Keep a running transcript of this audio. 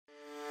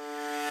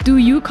Do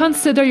you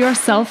consider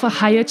yourself a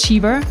high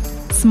achiever?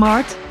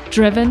 Smart,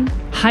 driven,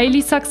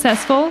 highly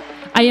successful?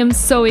 I am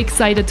so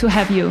excited to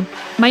have you.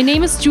 My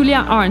name is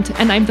Julia Arndt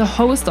and I'm the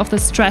host of the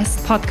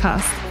Stress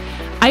Podcast.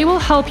 I will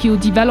help you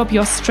develop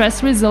your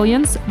stress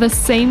resilience the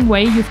same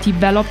way you've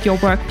developed your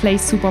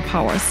workplace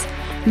superpowers.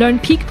 Learn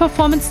peak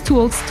performance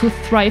tools to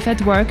thrive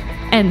at work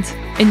and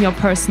in your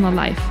personal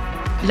life.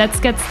 Let's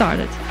get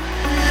started.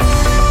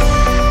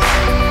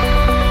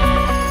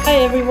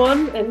 Hi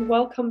everyone, and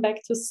welcome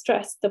back to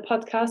Stress, the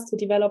podcast to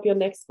develop your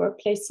next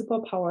workplace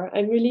superpower.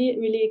 I'm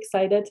really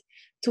excited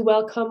to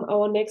welcome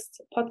our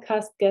next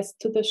podcast guest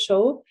to the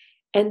show,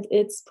 and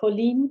it's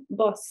Pauline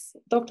Boss,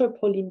 Dr.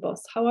 Pauline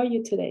Boss. How are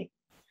you today?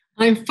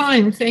 I'm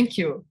fine, thank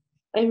you.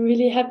 I'm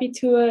really happy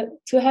to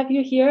have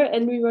you here,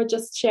 and we were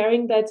just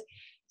sharing that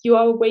you're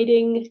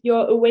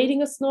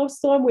awaiting a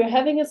snowstorm. We're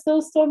having a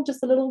snowstorm,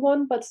 just a little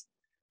one, but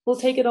we'll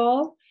take it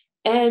all.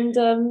 And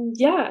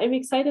I'm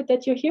excited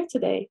that you're here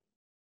today.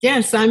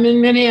 Yes, I'm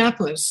in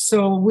Minneapolis,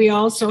 so we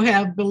also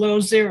have below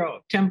zero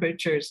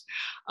temperatures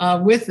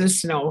with the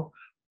snow.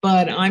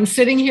 But I'm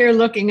sitting here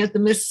looking at the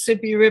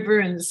Mississippi River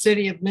in the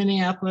city of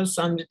Minneapolis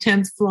on the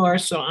 10th floor,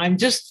 so I'm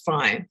just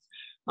fine.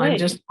 Nice. I'm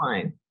just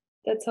fine.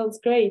 That sounds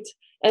great.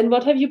 And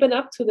what have you been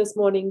up to this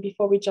morning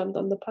before we jumped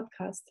on the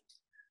podcast?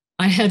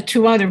 I had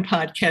 2 other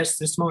podcasts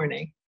this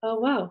morning. Oh,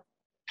 wow.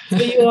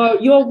 So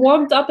you're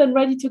warmed up and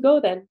ready to go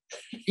then?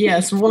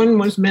 Yes, one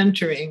was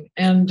mentoring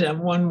and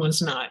one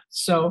was not.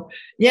 So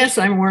yes,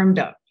 I'm warmed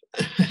up.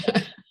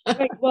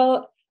 Right.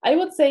 Well, I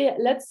would say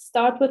let's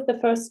start with the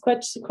first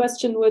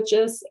question, which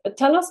is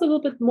tell us a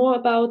little bit more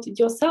about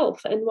yourself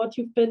and what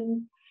you've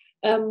been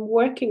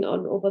working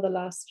on over the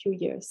last few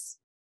years.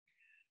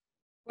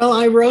 Well,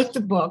 I wrote the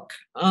book,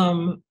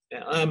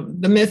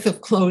 The Myth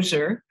of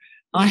Closure.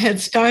 I had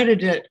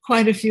started it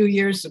quite a few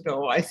years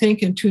ago, I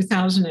think in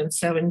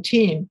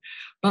 2017,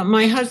 but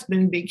my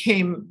husband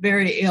became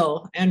very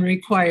ill and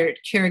required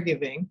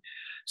caregiving.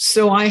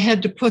 So I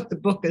had to put the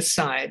book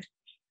aside.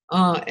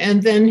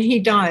 And then he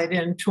died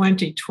in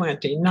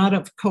 2020, not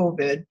of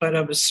COVID, but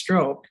of a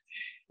stroke.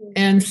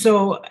 And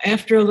so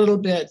after a little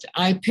bit,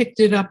 I picked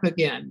it up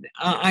again.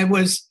 I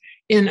was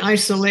in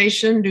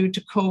isolation due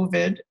to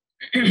COVID,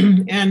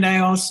 and I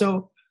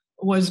also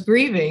was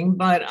grieving,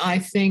 but I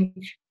think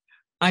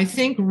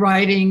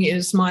writing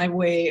is my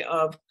way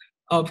of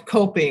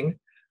coping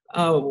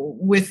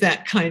with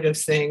that kind of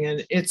thing.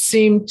 And it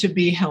seemed to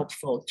be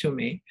helpful to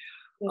me,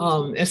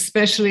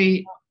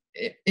 especially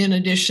in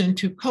addition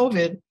to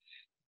COVID.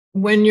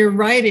 When you're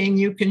writing,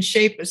 you can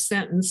shape a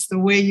sentence the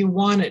way you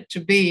want it to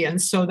be.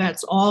 And so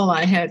that's all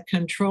I had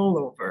control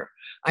over.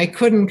 I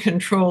couldn't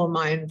control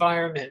my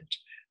environment.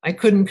 I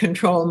couldn't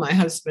control my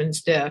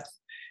husband's death.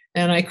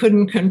 And I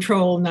couldn't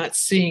control not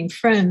seeing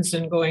friends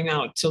and going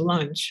out to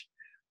lunch.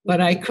 But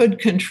I could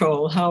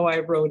control how I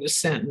wrote a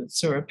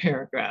sentence or a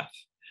paragraph.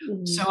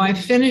 Mm-hmm. So I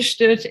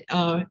finished it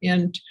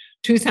in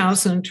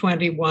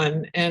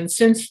 2021. And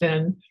since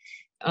then,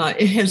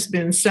 it has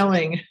been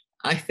selling,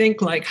 I think,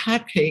 like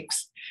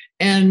hotcakes.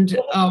 And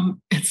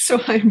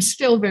so I'm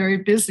still very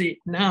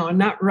busy now,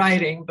 not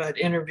writing, but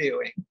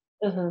interviewing.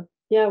 Uh-huh.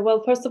 Yeah,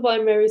 well, first of all,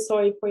 I'm very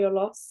sorry for your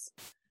loss.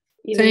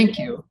 Thank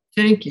you.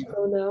 Thank you.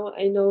 So now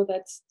I know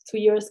that 2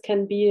 years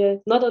can be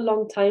not a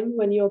long time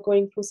when you're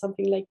going through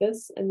something like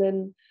this. And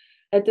then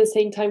at the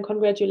same time,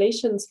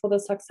 congratulations for the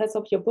success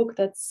of your book.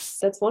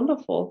 That's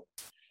wonderful.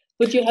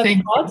 Would you have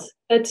thought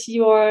that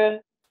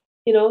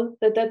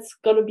that's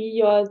going to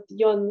be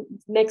your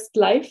next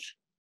life?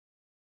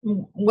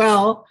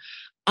 Well,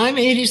 I'm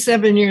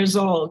 87 years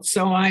old,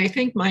 so I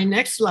think my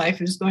next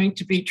life is going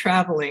to be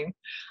traveling.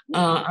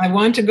 I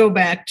want to go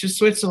back to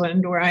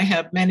Switzerland, where I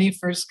have many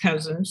first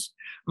cousins.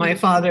 My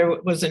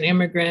father was an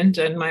immigrant,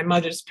 and my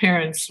mother's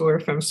parents were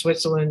from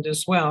Switzerland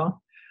as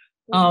well.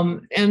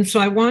 And so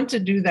I want to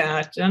do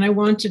that. And I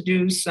want to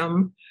do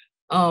some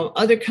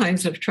other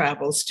kinds of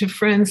travels to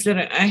friends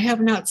that I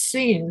have not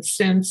seen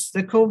since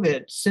the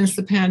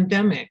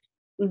pandemic.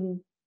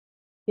 Mm-hmm.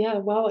 Yeah,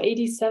 wow,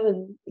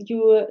 87.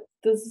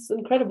 This is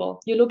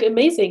incredible. You look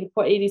amazing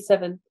for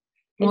 87.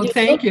 And well,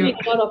 thank you. Doing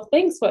a lot of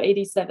things for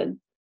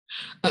 87.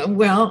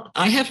 Well,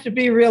 I have to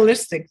be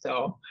realistic,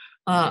 though.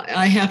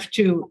 I have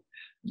to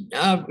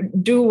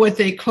do what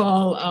they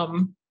call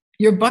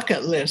your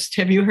bucket list.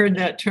 Have you heard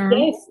that term?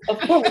 Yes, of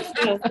course.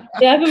 Yeah.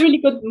 They have a really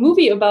good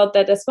movie about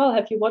that as well.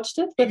 Have you watched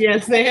it?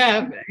 Yes, they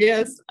have.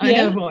 Yes, I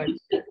have watched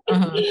it.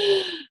 Uh-huh.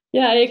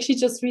 Yeah, I actually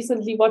just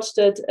recently watched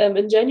it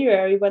in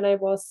January when I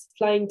was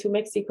flying to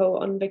Mexico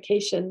on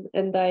vacation.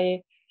 And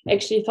I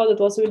actually thought it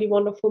was a really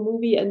wonderful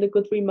movie and a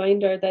good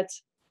reminder that,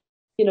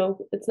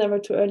 it's never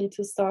too early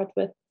to start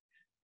with.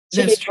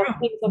 That's true.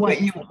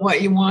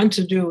 What you want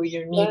to do,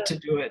 you need to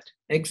do it.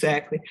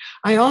 Exactly.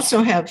 I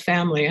also have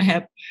family. I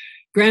have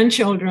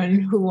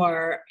grandchildren who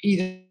are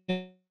either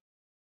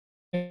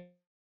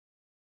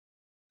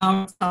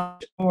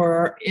outside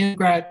or in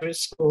graduate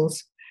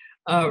schools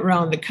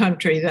around the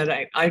country that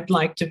I'd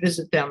like to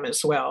visit them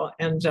as well.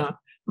 And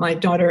my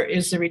daughter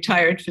is a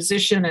retired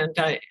physician,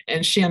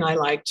 and she and I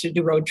like to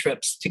do road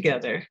trips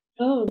together.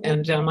 Oh,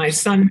 And my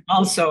son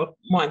also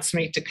wants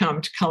me to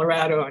come to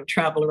Colorado and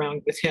travel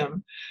around with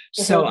him.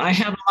 So I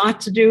have a lot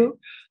to do.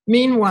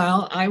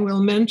 Meanwhile, I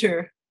will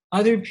mentor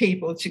other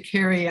people to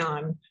carry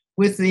on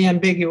with the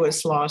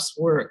ambiguous loss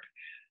work.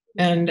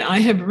 And I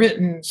have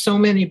written so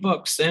many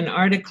books and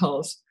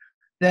articles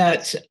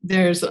that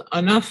there's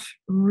enough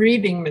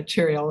reading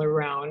material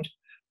around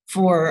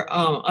for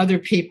other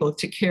people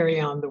to carry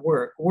on the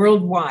work.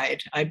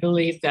 Worldwide, I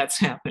believe that's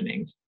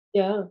happening.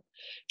 Yeah.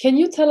 Can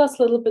you tell us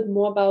a little bit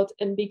more about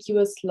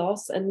ambiguous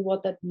loss and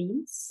what that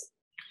means?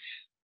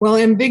 Well,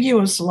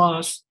 ambiguous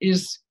loss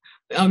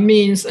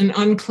means an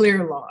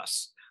unclear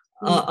loss,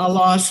 a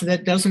loss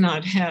that does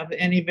not have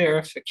any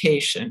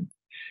verification.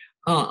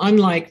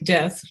 Unlike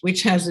death,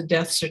 which has a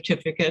death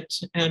certificate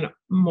and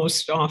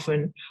most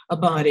often a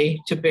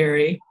body to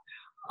bury,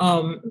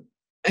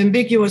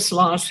 ambiguous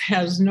loss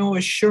has no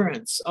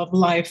assurance of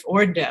life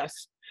or death.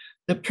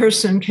 The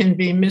person can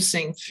be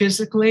missing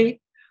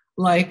physically,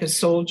 like a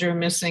soldier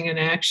missing in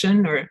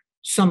action or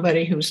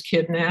somebody who's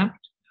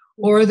kidnapped,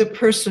 or the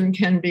person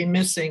can be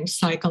missing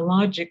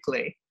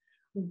psychologically.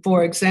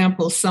 For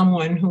example,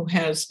 someone who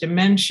has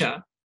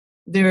dementia,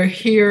 they're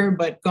here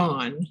but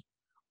gone.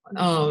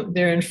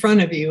 They're in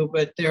front of you,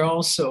 but they're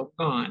also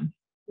gone.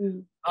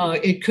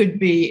 It could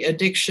be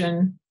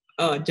addiction,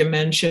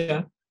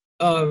 dementia,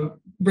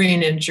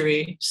 brain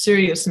injury,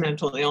 serious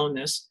mental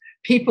illness,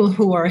 people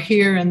who are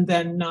here and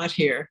then not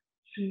here.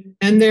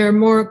 And there are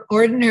more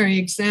ordinary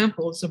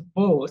examples of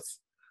both.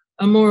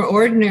 A more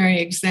ordinary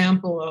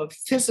example of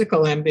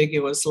physical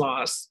ambiguous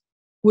loss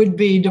would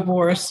be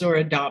divorce or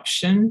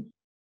adoption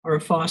or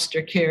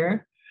foster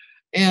care.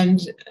 And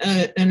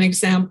a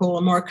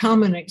more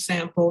common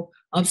example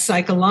of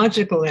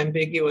psychological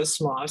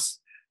ambiguous loss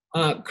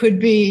could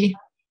be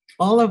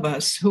all of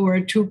us who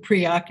are too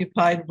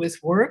preoccupied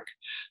with work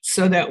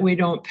so that we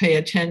don't pay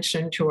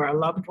attention to our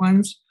loved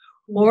ones.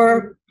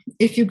 Or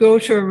if you go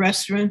to a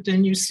restaurant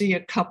and you see a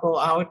couple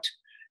out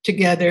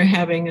together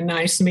having a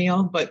nice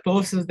meal, but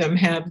both of them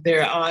have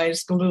their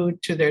eyes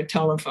glued to their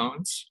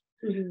telephones.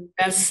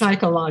 That's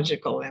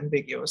psychological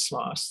ambiguous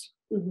loss.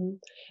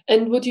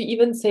 And would you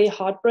even say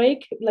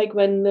heartbreak, like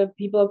when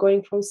people are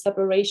going through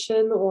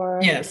separation or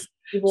yes,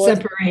 divorce?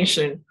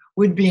 Separation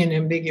would be an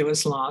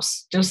ambiguous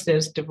loss, just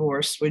as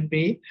divorce would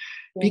be,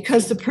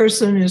 because the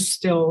person is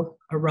still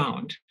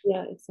around.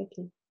 Yeah,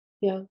 exactly.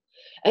 Yeah.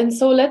 And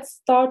so let's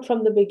start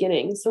from the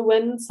beginning. So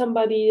when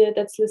somebody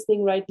that's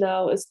listening right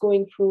now is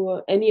going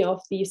through any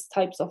of these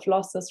types of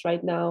losses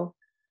right now,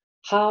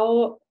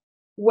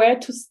 where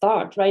to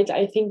start, right?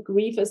 I think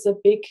grief is a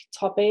big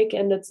topic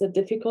and it's a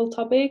difficult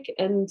topic.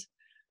 And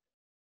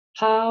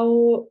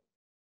how,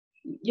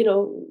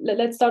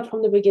 let's start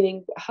from the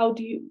beginning.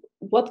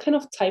 What kind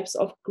of types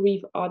of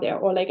grief are there?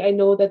 Or like, I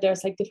know that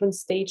there's like different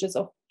stages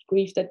of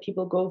grief that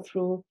people go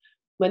through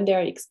when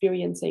they're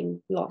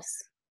experiencing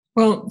loss.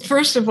 Well,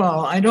 first of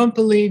all, I don't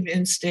believe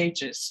in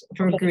stages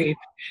for grief.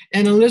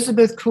 And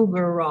Elizabeth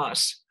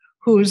Kubler-Ross,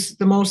 who's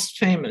the most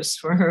famous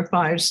for her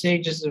 5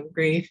 stages of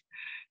grief,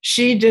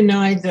 she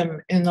denied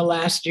them in the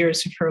last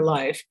years of her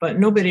life, but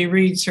nobody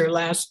reads her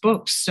last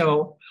books.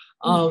 So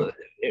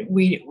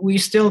we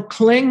still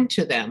cling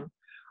to them.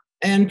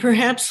 And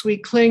perhaps we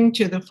cling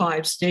to the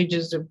 5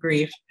 stages of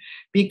grief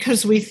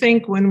because we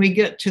think when we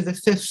get to the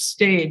 5th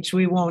stage,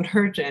 we won't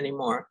hurt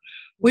anymore,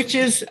 which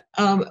is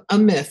a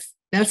myth.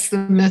 That's the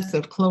myth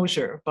of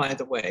closure, by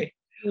the way.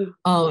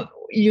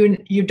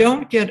 You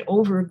don't get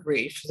over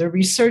grief. The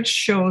research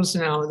shows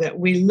now that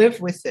we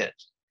live with it.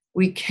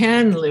 We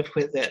can live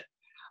with it.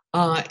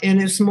 And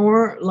it's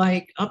more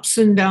like ups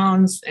and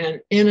downs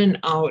and in and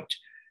out.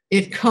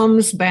 It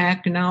comes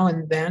back now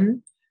and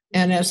then.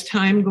 And as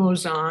time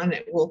goes on,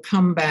 it will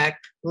come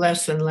back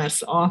less and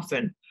less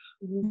often.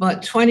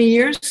 But 20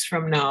 years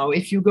from now,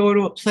 if you go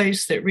to a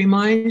place that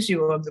reminds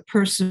you of the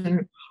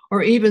person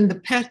or even the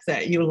pet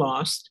that you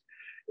lost,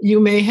 you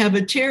may have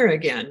a tear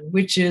again,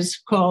 which is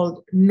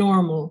called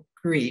normal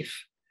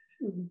grief.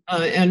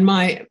 And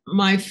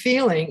my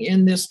feeling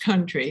in this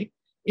country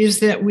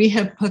is that we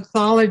have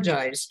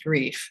pathologized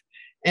grief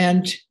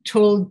and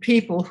told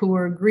people who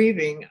are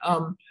grieving,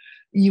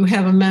 you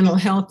have a mental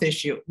health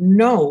issue.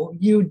 No,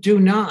 you do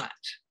not.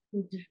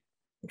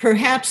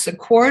 Perhaps a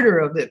quarter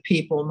of the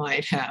people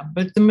might have,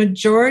 but the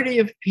majority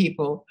of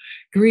people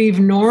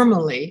grieve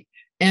normally,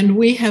 and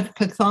we have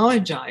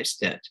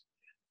pathologized it.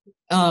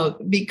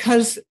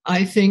 Because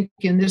I think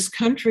in this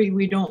country,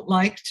 we don't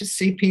like to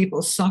see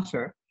people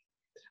suffer.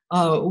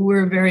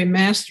 We're a very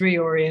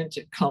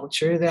mastery-oriented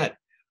culture that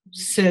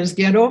says,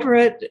 get over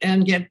it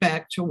and get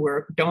back to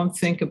work. Don't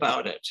think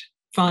about it.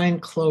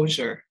 Find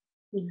closure.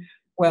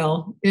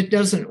 Well, it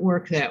doesn't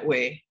work that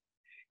way.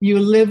 You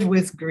live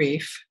with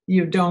grief.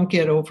 You don't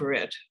get over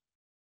it.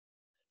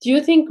 Do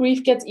you think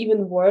grief gets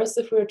even worse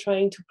if we're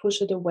trying to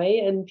push it away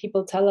and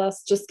people tell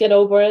us, just get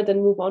over it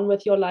and move on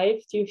with your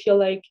life? Do you feel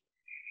like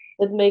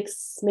it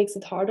makes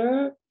it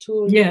harder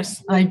to?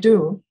 Yes, I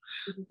do.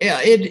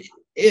 Yeah, it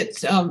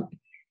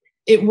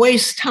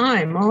wastes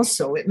time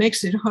also. It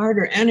makes it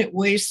harder and it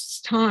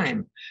wastes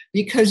time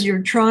because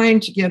you're trying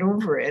to get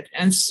over it.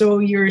 And so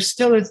you're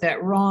still at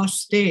that raw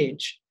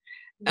stage,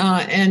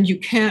 and you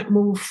can't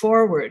move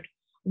forward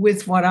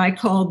with what I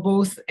call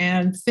both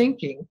and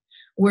thinking,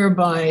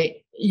 whereby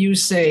you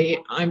say,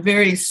 I'm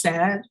very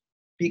sad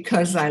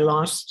because I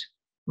lost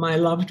my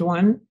loved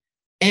one,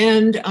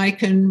 and I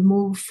can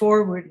move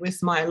forward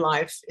with my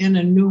life in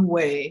a new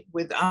way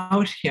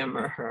without him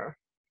or her.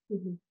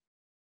 Mm-hmm.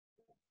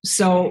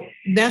 So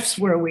that's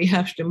where we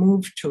have to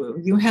move to.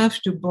 You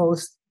have to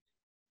both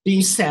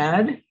be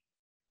sad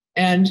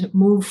and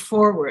move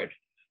forward.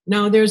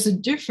 Now, there's a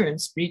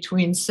difference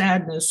between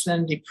sadness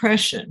and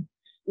depression,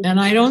 and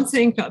I don't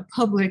think the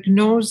public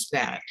knows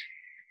that.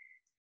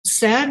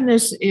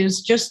 Sadness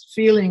is just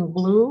feeling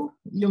blue.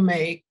 You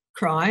may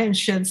cry and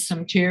shed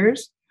some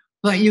tears,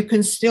 but you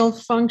can still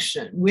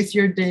function with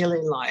your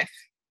daily life.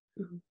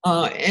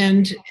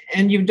 And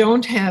you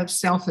don't have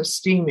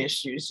self-esteem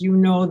issues. You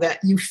know that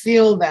you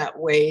feel that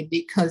way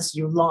because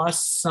you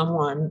lost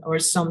someone or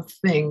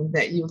something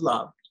that you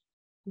loved.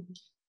 Mm-hmm.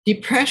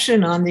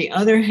 Depression, on the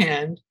other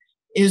hand,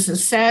 is a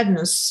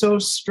sadness so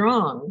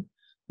strong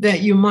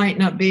that you might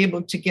not be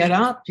able to get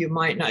up, you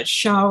might not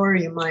shower,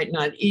 you might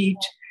not eat,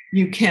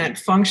 you can't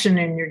function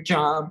in your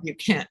job, you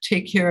can't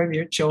take care of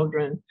your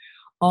children,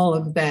 all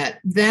of that.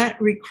 That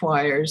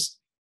requires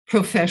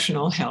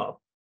professional help.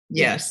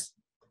 Yes,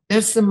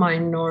 that's the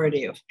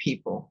minority of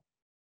people.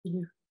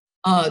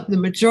 Mm-hmm. The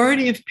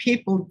majority of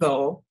people,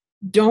 though,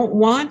 don't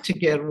want to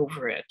get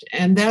over it,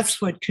 and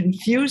that's what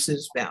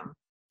confuses them.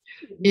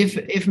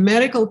 If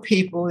medical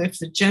people, if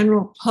the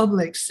general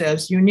public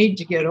says you need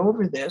to get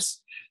over this,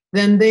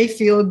 then they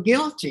feel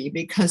guilty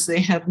because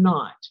they have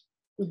not.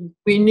 Mm-hmm.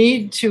 We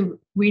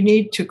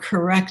need to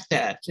correct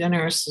that in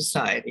our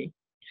society.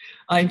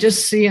 I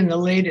just see in the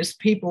latest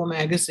People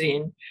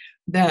magazine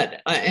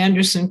that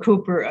Anderson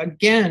Cooper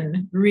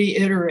again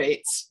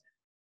reiterates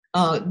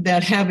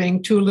that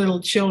having two little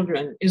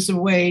children is a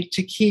way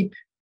to keep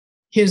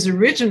his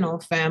original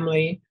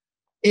family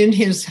in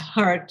his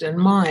heart and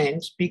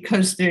mind,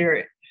 because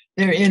they're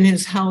in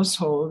his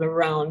household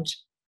around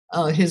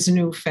his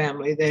new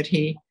family that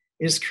he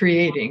is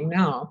creating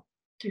now.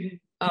 Mm-hmm.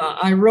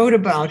 I wrote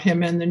about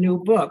him in the new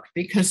book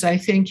because I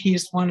think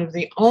he's one of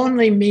the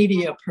only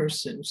media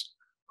persons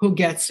who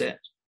gets it.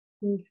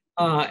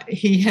 Mm-hmm.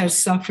 He has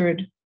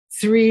suffered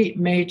 3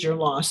 major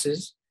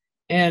losses,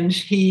 and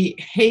he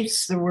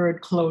hates the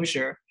word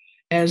closure,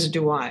 as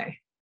do I.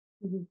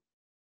 Mm-hmm.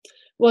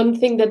 One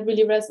thing that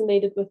really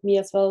resonated with me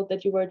as well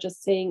that you were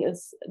just saying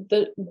is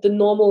the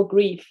normal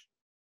grief.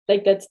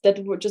 Like that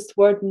just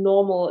word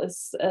normal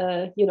is,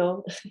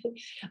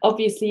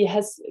 obviously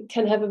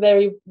can have a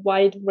very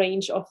wide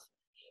range of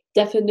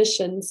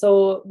definition.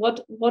 So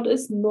what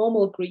is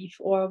normal grief,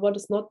 or what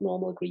is not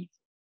normal grief?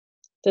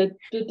 The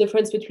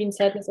difference between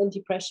sadness and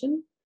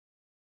depression?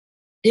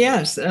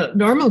 Yes,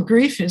 normal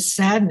grief is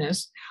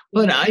sadness,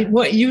 but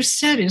what you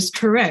said is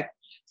correct.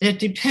 That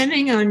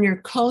depending on your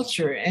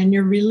culture and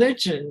your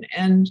religion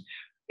and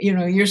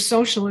your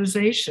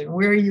socialization,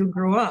 where you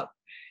grew up,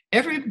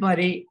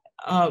 everybody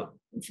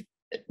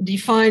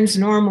defines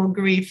normal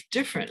grief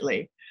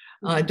differently.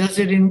 Does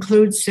it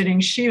include sitting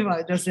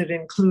Shiva? Does it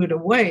include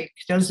awake?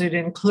 Does it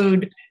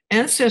include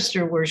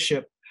ancestor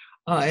worship,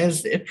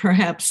 as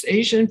perhaps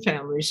Asian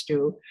families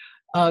do?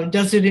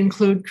 Does it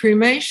include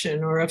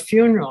cremation or a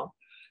funeral?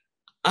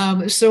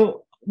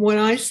 So what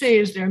I say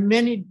is there are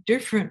many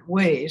different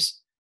ways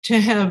to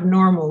have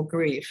normal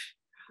grief.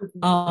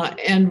 But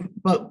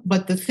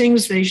the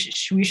things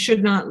we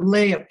should not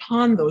lay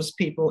upon those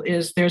people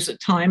is there's a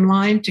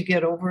timeline to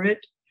get over it.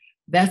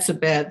 That's a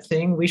bad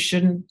thing. We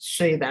shouldn't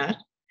say that.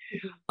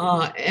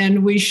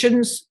 And we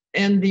shouldn't.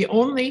 And the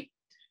only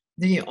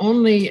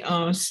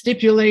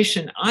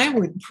stipulation I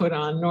would put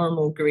on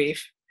normal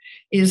grief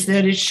is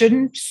that it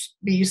shouldn't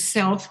be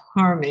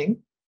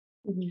self-harming,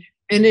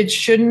 and it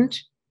shouldn't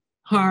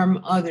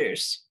harm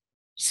others,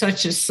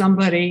 such as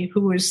somebody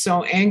who is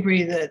so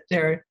angry that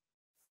their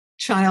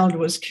child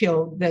was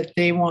killed that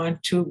they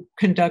want to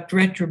conduct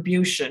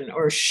retribution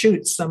or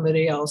shoot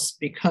somebody else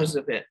because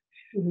of it.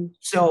 Mm-hmm.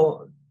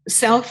 So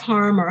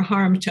self-harm or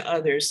harm to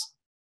others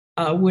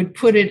would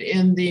put it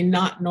in the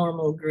not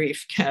normal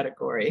grief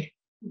category.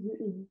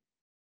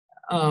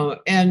 Mm-hmm.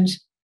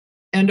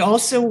 And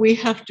also we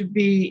have to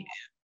be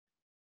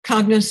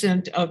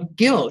cognizant of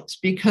guilt,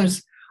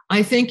 because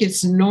I think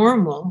it's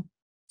normal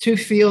to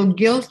feel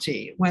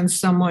guilty when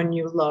someone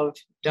you love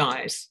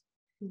dies,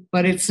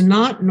 but it's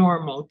not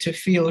normal to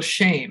feel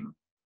shame.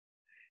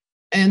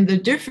 And the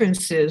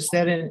difference is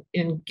that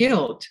in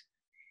guilt,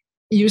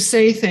 you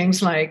say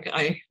things like,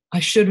 I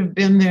should have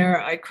been there,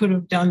 I could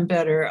have done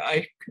better,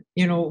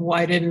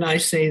 why didn't I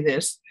say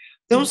this?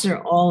 Those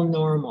are all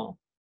normal.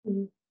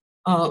 Mm-hmm.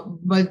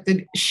 But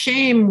the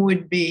shame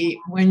would be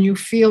when you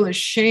feel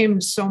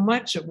ashamed so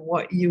much of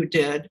what you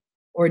did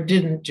or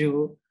didn't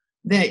do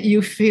that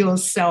you feel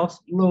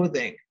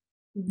self-loathing,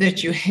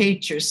 that you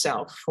hate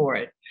yourself for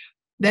it.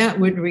 That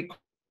would require.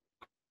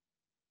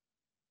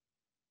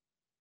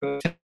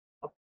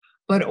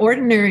 But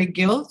ordinary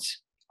guilt,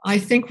 I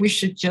think we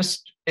should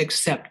just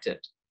accept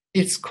it.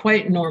 it's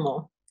quite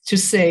normal to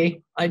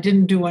say, I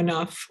didn't do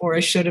enough, or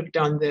I should have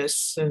done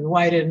this, and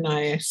why didn't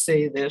I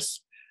say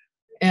this?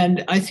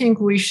 And I think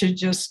we should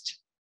just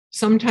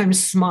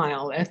sometimes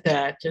smile at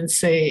that and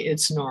say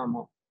it's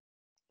normal.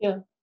 Yeah.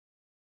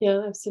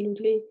 Yeah,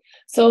 absolutely.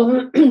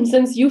 So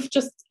since you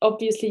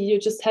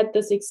just had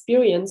this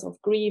experience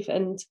of grief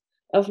and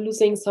of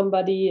losing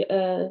somebody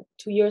 2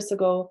 years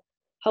ago,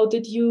 how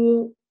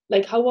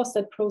was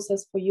that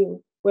process for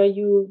you?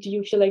 Do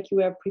you feel like you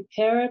were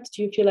prepared?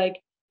 Do you feel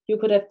like you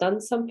could have done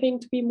something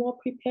to be more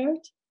prepared?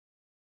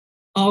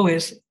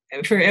 Always.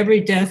 For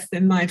every death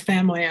in my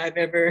family I've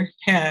ever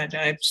had,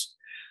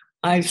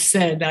 I've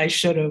said I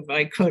should have,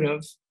 I could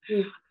have.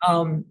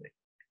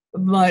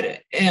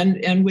 But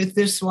with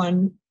this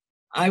one,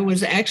 I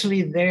was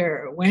actually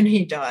there when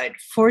he died.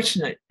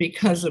 Fortunate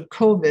because of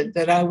COVID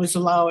that I was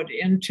allowed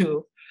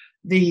into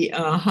the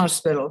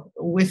hospital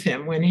with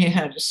him when he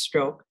had a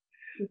stroke.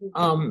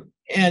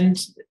 And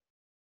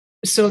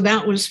so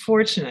that was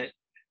fortunate.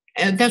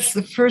 And that's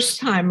the first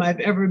time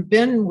I've ever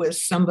been with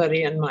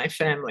somebody in my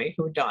family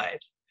who died.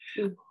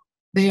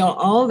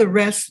 All the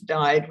rest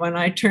died when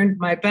I turned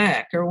my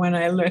back or when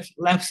I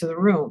left the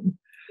room.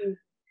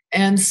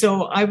 And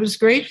so I was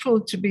grateful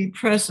to be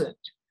present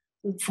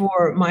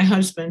for my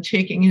husband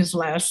taking his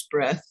last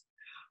breath.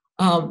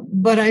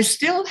 But I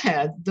still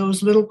had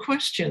those little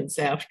questions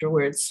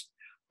afterwards.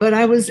 But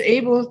I was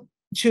able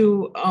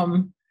to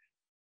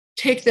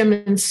take them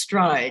in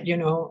stride.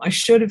 I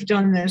should have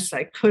done this.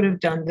 I could have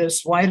done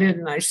this. Why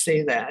didn't I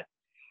say that?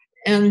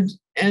 And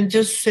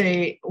just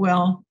say,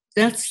 well,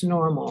 that's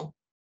normal.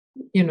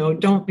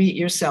 Don't beat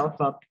yourself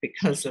up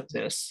because of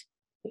this.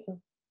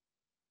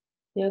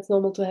 Yeah, it's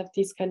normal to have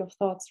these kind of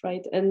thoughts,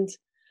 right? And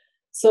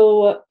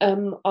so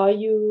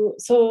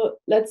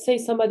let's say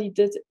somebody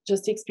did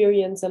just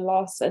experience a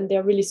loss and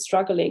they're really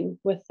struggling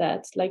with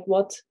that. Like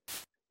what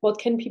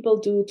can people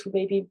do to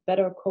maybe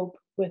better cope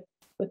with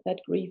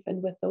that grief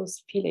and with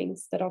those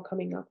feelings that are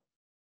coming up?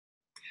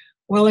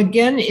 Well,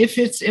 again, if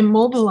it's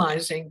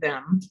immobilizing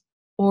them,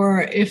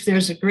 or if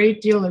there's a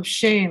great deal of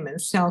shame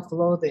and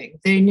self-loathing,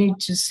 they need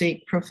to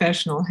seek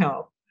professional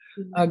help,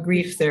 a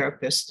grief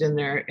therapist in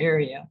their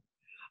area.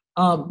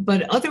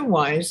 But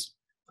otherwise,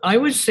 I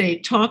would say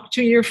talk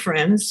to your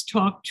friends,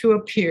 talk to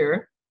a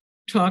peer,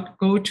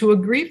 go to a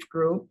grief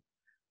group.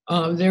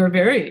 They're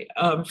very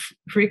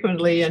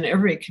frequently in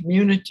every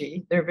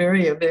community. They're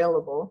very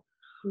available.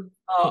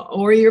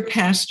 Or your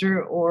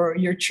pastor or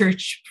your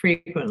church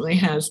frequently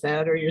has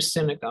that, or your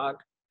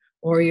synagogue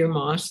or your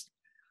mosque.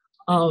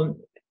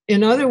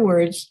 In other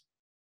words,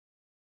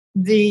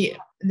 the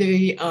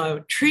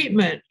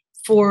treatment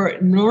for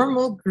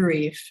normal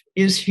grief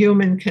is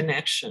human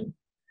connection.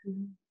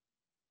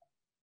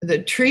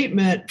 The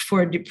treatment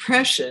for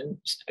depression,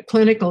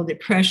 clinical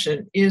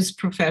depression, is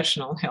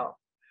professional help.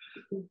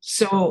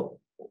 So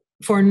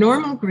for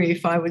normal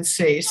grief, I would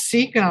say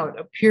seek out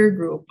a peer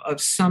group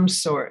of some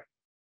sort.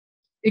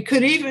 It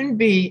could even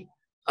be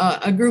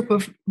a group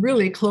of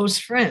really close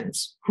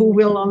friends who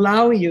will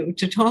allow you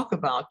to talk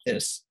about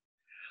this.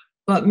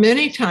 But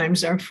many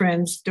times our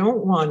friends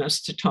don't want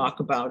us to talk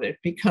about it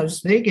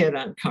because they get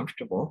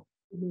uncomfortable.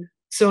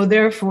 So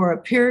therefore,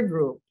 a peer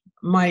group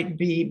might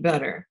be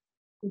better.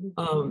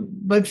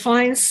 But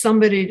find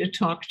somebody to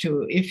talk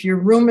to. If you're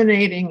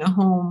ruminating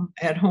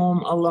at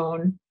home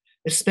alone,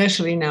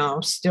 especially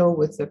now, still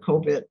with the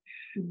COVID,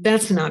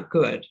 that's not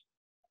good.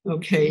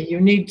 Okay, you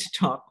need to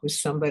talk with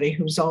somebody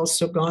who's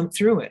also gone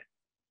through it.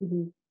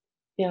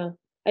 Yeah,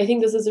 I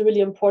think this is a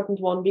really important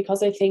one,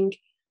 because I think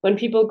when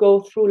people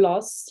go through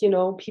loss,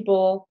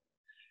 people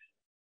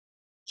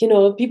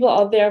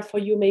are there for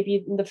you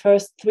maybe in the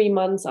first 3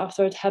 months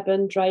after it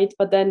happened, right?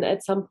 But then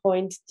at some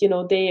point,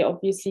 they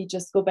obviously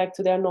just go back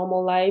to their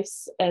normal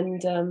lives,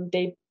 and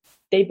they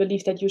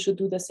believe that you should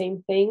do the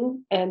same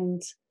thing.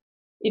 And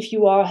if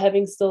you are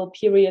having still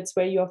periods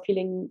where you're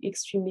feeling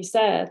extremely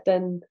sad,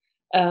 then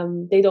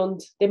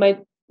they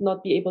might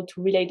not be able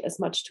to relate as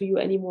much to you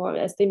anymore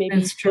as they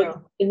maybe could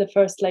in the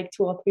first 2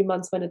 or 3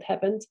 months when it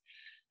happened.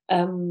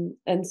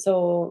 And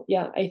so,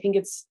 yeah, I think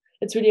it's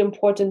really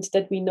important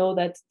that we know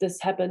that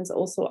this happens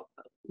also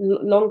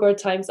longer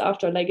times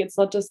after. Like, it's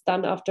not just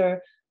done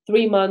after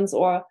 3 months,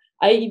 or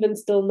I even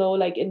still know,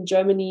 like in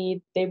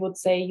Germany, they would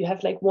say you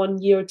have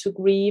 1 year to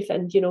grieve,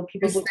 and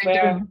people would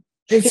wear.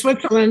 In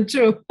Switzerland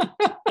too.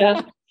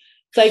 Yeah,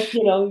 it's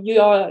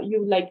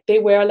like they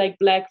wear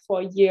black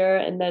for a year,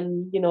 and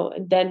then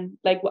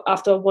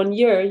after 1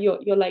 year you're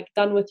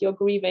done with your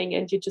grieving,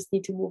 and you just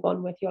need to move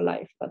on with your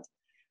life. But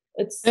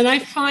and I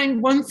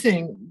find one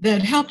thing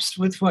that helps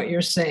with what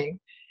you're saying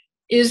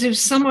is if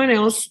someone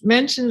else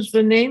mentions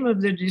the name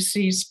of the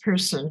deceased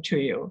person to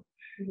you,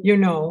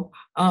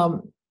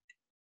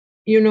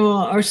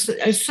 or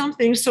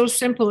something so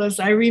simple as,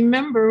 I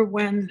remember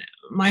when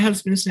my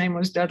husband's name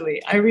was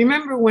Dudley. I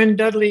remember when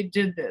Dudley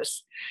did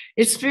this.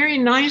 It's very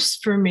nice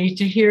for me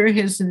to hear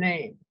his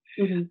name.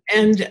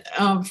 And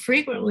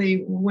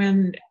frequently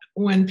when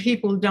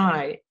people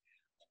die,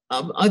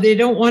 they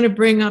don't want to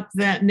bring up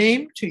that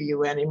name to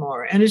you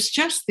anymore. And it's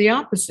just the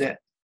opposite.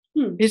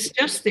 It's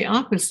just the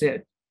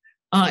opposite.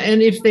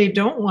 And if they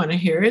don't want to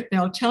hear it,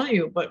 they'll tell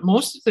you. But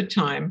most of the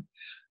time,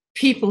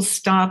 people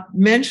stop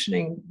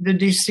mentioning the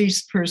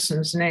deceased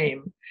person's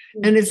name.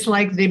 And it's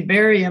like they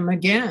bury him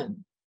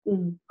again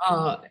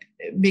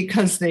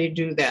because they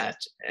do that.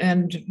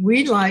 And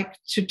we like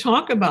to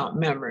talk about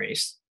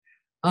memories.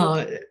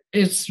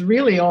 It's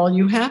really all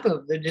you have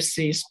of the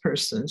deceased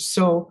person.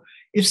 So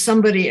if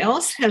somebody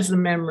else has a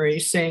memory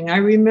saying, I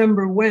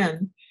remember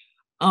when,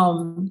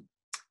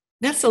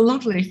 that's a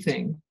lovely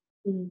thing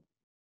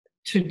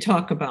to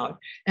talk about.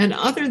 And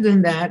other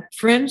than that,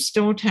 friends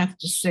don't have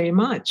to say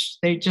much.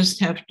 They just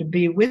have to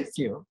be with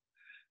you.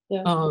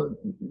 Yeah.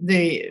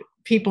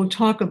 People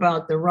talk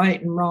about the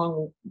right and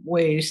wrong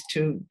ways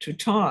to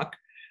talk.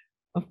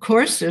 Of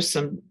course, there's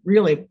some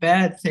really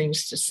bad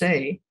things to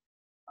say,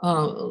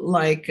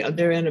 like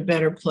they're in a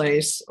better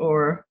place,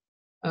 or,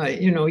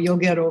 you'll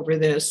get over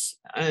this.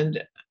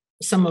 And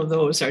some of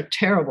those are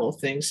terrible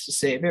things to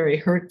say, very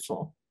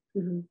hurtful.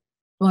 Mm-hmm.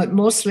 But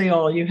mostly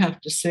all you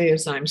have to say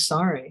is, I'm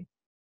sorry.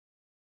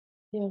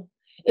 Yeah.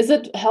 Is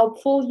it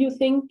helpful, you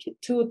think,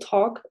 to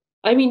talk?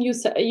 I mean,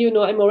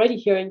 I'm already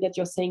hearing that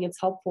you're saying it's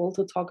helpful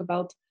to talk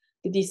about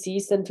the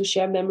deceased and to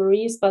share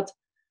memories, but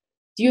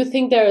do you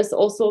think there is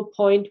also a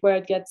point where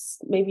it gets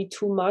maybe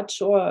too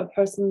much, or a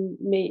person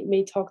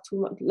may talk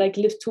too much, like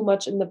live too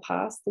much in the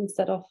past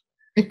instead of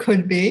it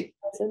could be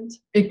present?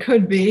 It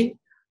could be.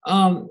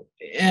 And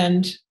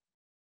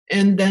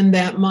then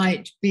that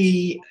might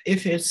be,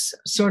 if it's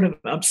sort of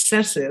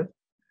obsessive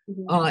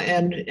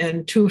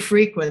and too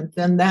frequent,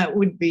 then that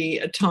would be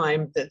a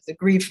time that the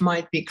grief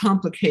might be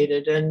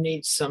complicated and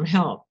needs some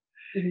help.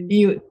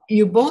 Mm-hmm.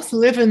 You both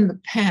live in the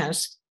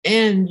past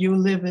and you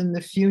live in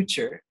the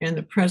future, in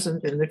the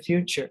present and the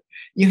future.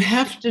 You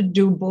have to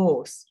do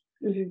both.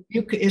 Mm-hmm.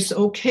 It's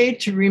okay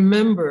to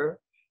remember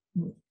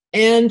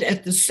and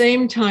at the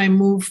same time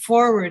move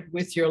forward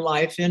with your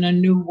life in a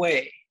new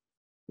way.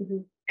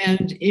 Mm-hmm.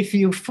 And if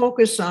you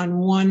focus on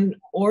one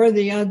or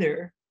the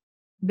other,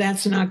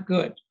 that's not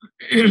good.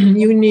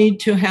 You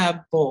need to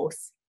have both.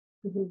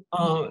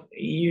 Mm-hmm.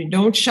 You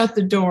don't shut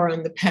the door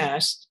on the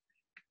past,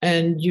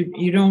 and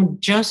you don't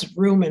just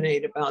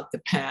ruminate about the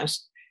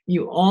past.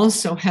 You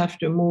also have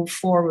to move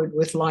forward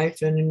with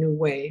life in a new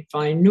way,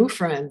 find new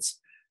friends,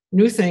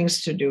 new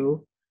things to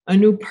do, a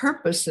new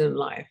purpose in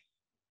life.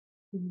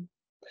 Mm-hmm.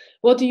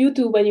 What do you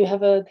do when you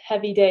have a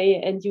heavy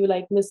day and you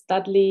like miss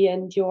Dudley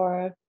and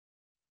you're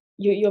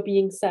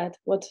being sad?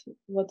 What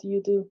do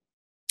you do?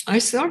 I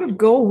sort of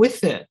go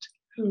with it.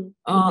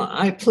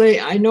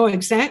 I know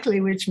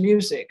exactly which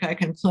music I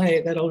can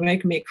play that'll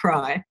make me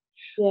cry.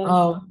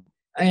 Yeah.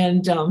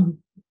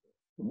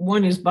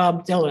 One is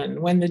Bob Dylan,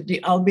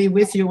 I'll be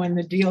with you when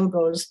the deal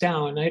goes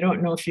down. I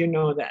don't know if you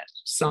know that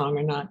song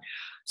or not.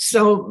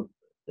 So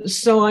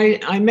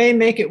I may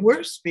make it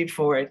worse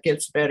before it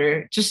gets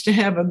better, just to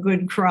have a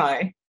good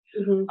cry.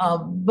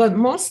 Mm-hmm. But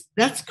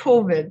that's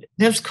COVID.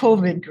 That's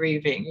COVID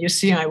grieving. You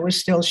see, I was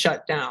still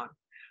shut down,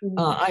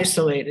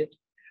 isolated.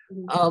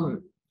 Mm-hmm.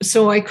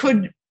 So I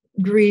could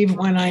grieve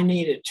when I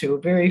needed to,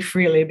 very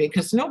freely,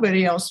 because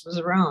nobody else was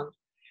around.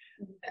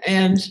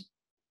 And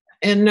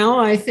now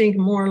I think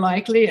more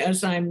likely,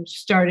 as I'm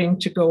starting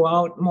to go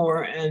out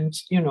more and,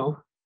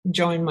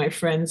 join my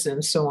friends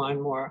and so on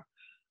more,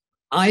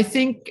 I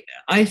think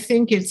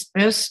it's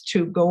best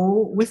to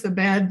go with a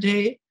bad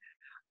day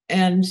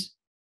and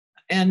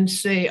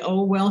say,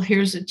 oh, well,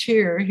 here's a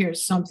tear,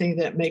 here's something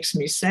that makes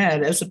me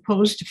sad, as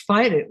opposed to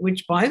fight it,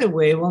 which, by the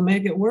way, will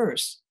make it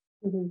worse.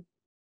 Mm-hmm.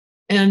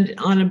 And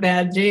on a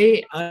bad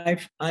day, I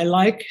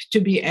like to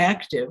be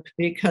active,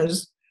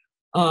 because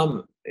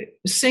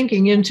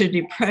sinking into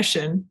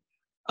depression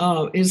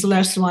is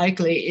less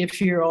likely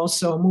if you're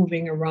also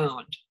moving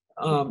around,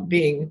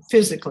 being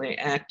physically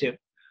active.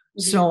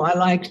 Mm-hmm. So I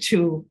like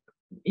to,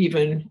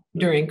 even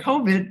during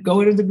COVID,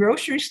 go to the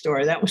grocery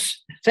store. That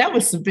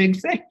was the big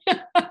thing.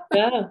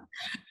 Yeah.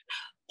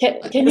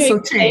 Can you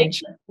explain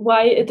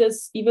why it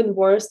is even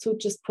worse to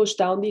just push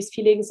down these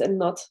feelings and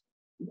not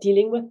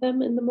dealing with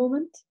them in the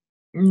moment?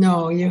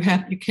 No, you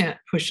can't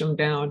push them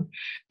down.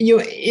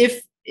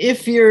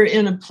 If you're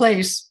in a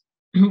place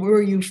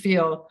where you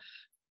feel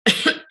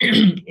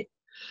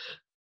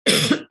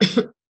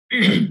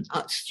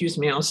excuse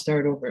me, I'll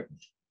start over.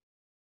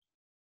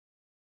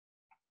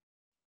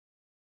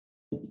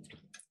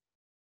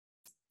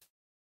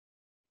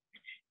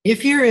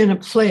 If you're in a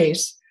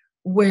place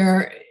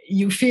where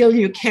you feel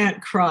you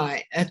can't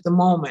cry at the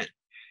moment,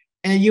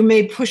 and you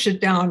may push it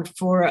down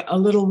for a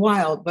little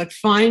while, but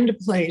find a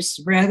place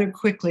rather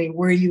quickly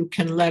where you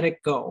can let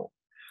it go.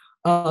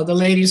 The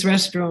ladies'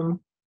 restroom,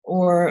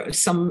 or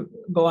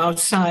go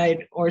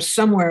outside, or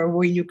somewhere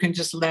where you can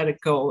just let it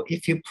go.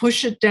 If you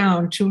push it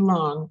down too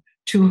long,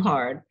 too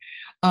hard,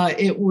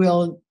 it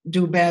will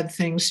do bad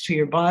things to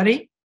your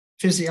body,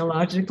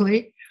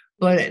 physiologically,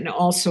 but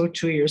also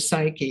to your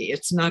psyche.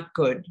 It's not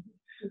good.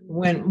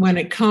 When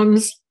it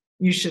comes,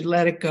 you should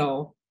let it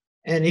go.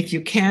 And if you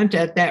can't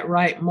at that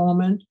right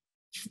moment,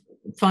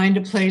 find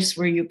a place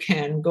where you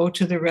can go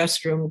to the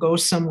restroom, go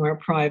somewhere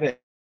private,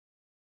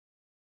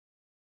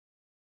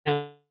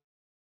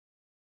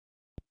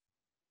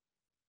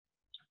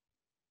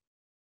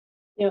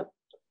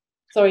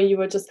 Sorry, you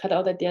were just cut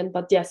out at the end,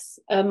 but yes,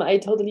 I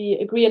totally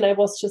agree. And I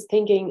was just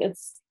thinking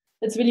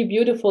it's really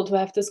beautiful to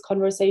have this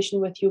conversation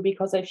with you,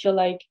 because I feel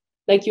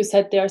like you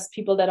said, there's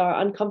people that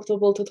are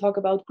uncomfortable to talk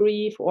about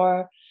grief,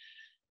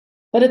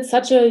 but it's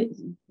such a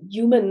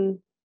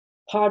human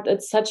part.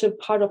 It's such a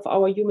part of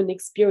our human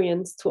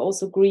experience to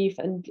also grieve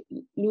and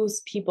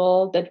lose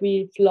people that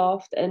we've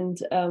loved. And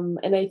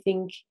I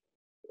think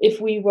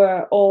if we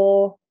were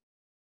all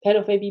kind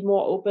of maybe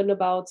more open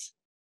about,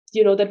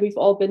 that we've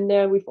all been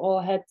there, we've all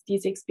had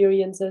these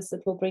experiences,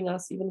 it will bring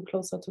us even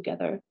closer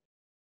together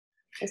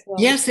as well.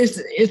 Yes,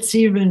 it's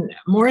even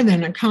more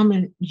than a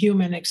common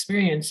human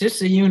experience.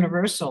 It's a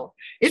universal.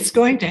 It's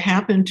going to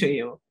happen to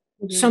you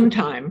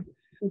sometime.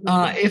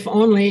 If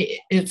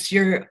only it's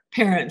your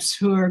parents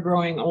who are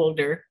growing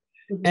older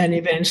and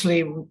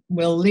eventually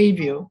will leave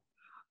you.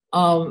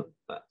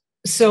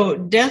 So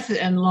death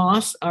and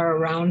loss are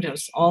around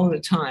us all the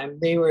time.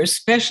 They were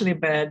especially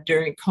bad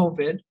during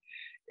COVID.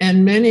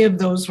 And many of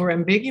those were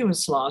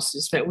ambiguous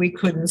losses that we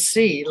couldn't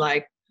see,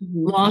 like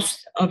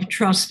loss of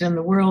trust in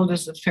the world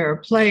as a fair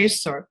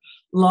place, or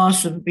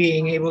loss of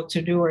being able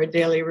to do our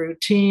daily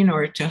routine,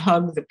 or to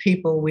hug the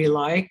people we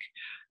like,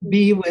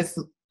 be with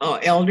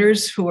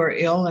elders who are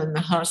ill in the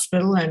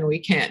hospital and we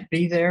can't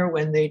be there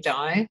when they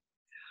die.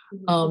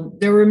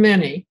 There were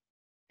many,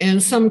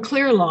 and some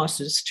clear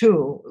losses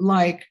too,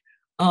 like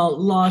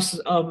loss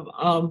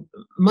of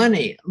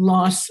money,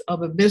 loss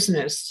of a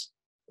business,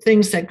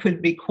 things that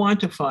could be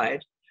quantified,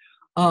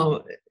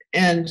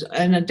 and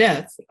a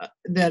death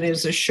that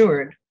is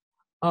assured,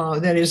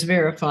 that is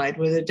verified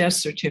with a death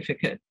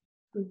certificate.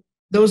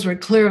 Those were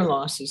clear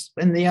losses,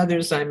 and the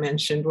others I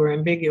mentioned were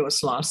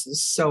ambiguous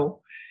losses.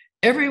 So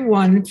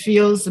everyone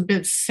feels a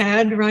bit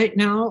sad right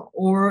now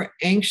or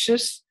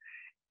anxious,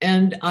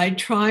 and I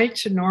try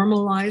to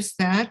normalize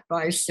that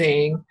by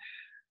saying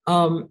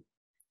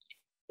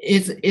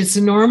it's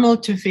normal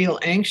to feel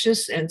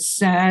anxious and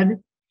sad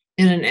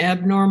in an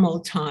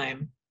abnormal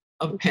time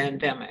of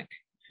pandemic.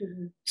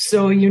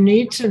 So you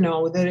need to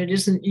know that it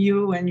isn't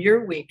you and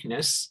your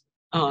weakness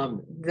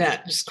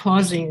that is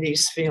causing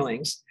these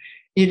feelings.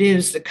 It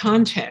is the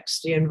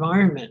context, the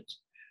environment,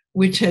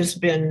 which has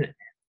been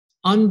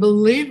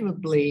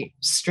unbelievably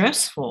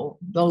stressful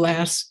the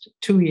last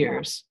 2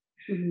 years.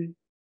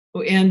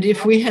 And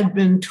if we had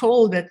been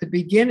told at the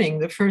beginning,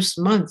 the first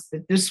month,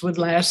 that this would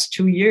last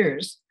 2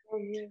 years,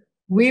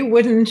 we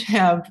wouldn't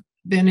have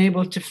been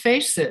able to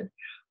face it.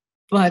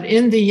 But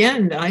in the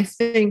end, I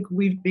think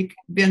we've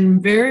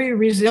been very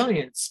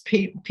resilient.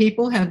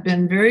 People have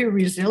been very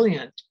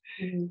resilient.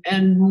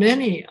 And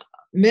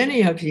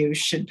many of you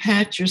should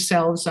pat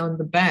yourselves on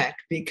the back,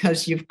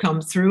 because you've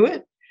come through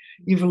it.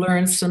 You've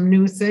learned some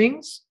new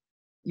things.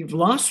 You've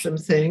lost some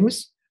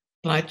things,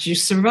 but you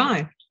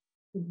survived.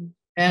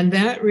 And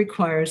that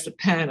requires a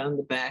pat on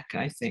the back,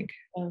 I think.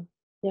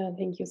 Yeah,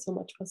 thank you so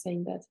much for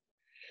saying that.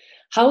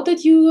 How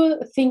did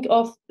you think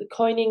of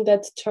coining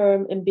that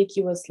term,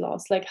 ambiguous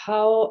loss? Like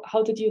how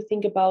did you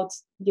think about,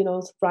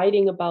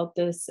 writing about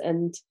this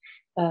and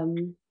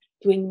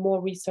doing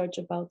more research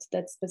about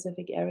that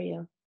specific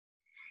area?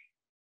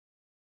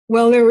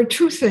 Well, there were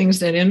two things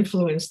that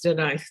influenced it,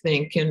 I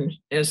think, and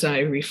as I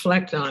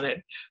reflect on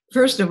it.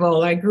 First of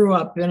all, I grew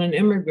up in an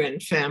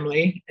immigrant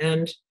family,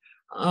 and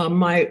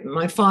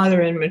my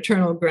father and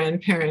maternal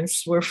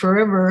grandparents were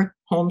forever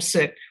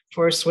homesick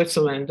for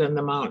Switzerland and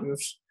the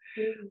mountains.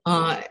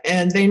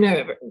 And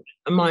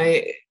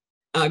my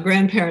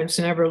grandparents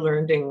never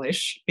learned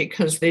English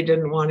because they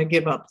didn't want to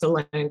give up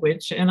the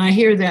language. And I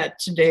hear that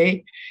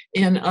today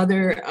in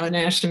other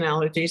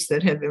nationalities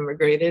that have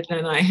immigrated.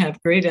 And I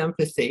have great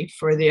empathy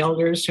for the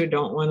elders who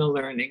don't want to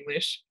learn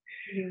English.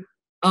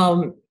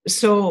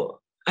 So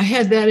I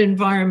had that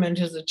environment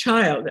as a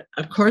child.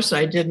 Of course,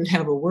 I didn't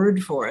have a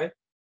word for it.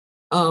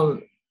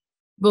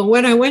 But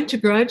when I went to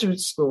graduate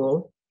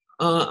school,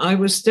 I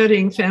was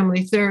studying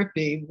family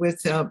therapy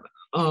with at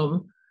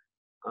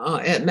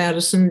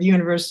Madison, the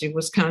University of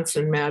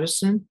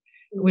Wisconsin-Madison,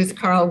 with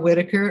Carl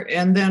Whitaker,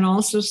 and then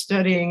also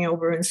studying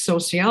over in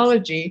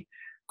sociology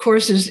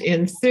courses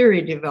in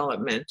theory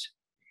development.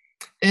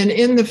 And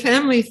in the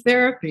family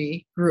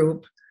therapy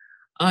group,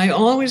 I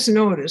always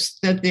noticed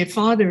that the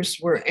fathers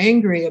were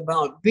angry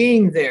about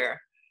being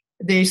there.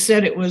 They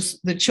said it was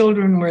the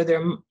children were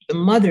the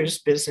mother's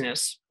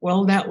business.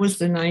 Well, that was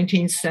the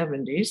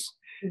 1970s,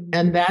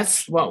 and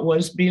that's what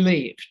was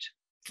believed.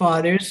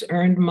 Fathers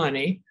earned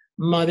money,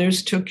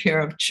 mothers took care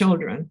of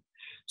children.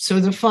 So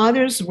the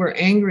fathers were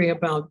angry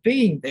about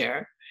being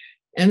there.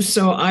 And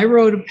so I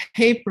wrote a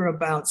paper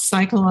about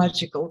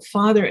psychological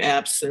father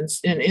absence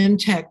in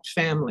intact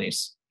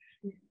families.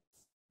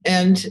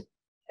 And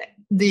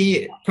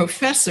the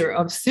professor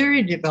of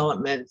theory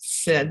development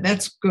said,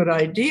 that's a good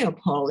idea,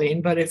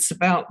 Pauline, but it's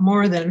about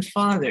more than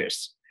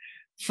fathers.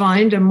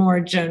 Find a more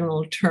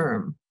general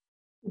term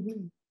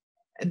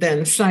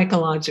than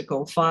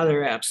psychological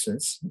father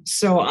absence.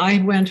 So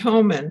I went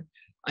home and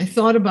I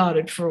thought about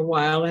it for a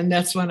while, and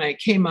that's when I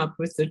came up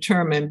with the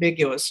term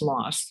ambiguous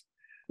loss,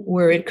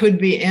 where it could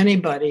be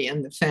anybody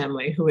in the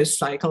family who is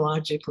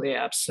psychologically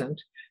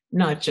absent.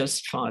 not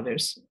just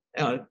fathers.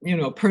 A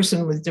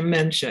person with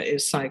dementia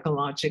is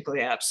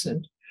psychologically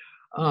absent,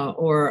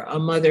 or a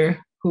mother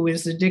who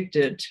is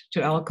addicted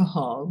to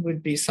alcohol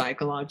would be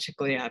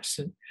psychologically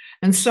absent,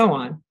 and so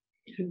on.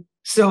 Mm-hmm.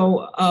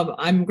 So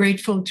I'm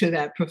grateful to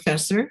that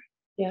professor.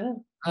 Yeah.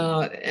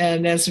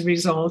 And as a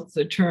result,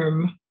 the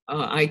term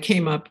I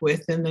came up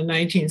with in the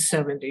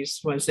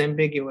 1970s was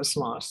ambiguous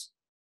loss.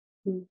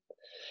 Mm-hmm.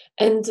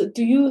 And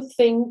do you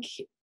think,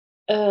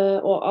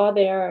 or are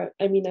there,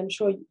 I mean, I'm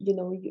sure,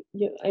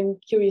 I'm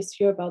curious to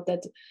hear about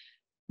that.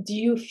 Do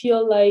you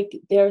feel like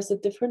there's a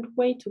different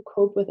way to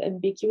cope with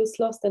ambiguous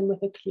loss than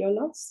with a clear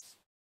loss?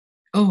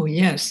 Oh,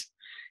 yes.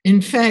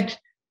 In fact,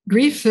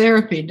 grief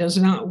therapy does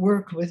not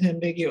work with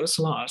ambiguous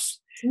loss.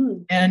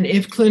 And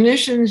if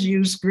clinicians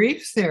use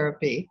grief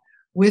therapy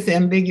with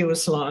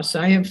ambiguous loss,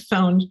 I have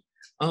found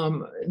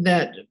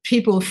that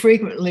people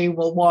frequently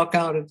will walk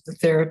out of the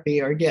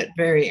therapy or get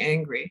very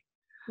angry.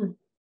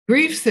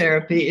 Grief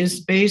therapy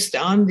is based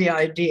on the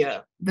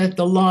idea that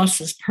the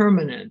loss is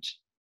permanent.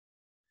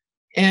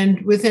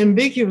 And with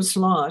ambiguous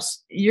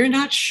loss, you're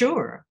not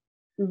sure.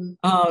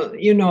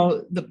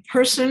 The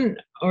person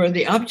or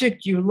the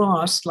object you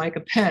lost, like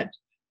a pet,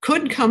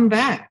 could come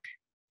back.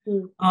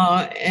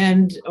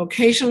 And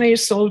occasionally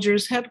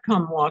soldiers have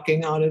come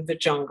walking out of the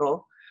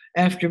jungle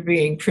after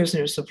being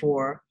prisoners of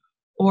war.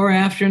 Or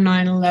after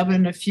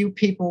 9/11, a few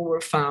people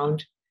were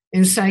found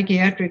in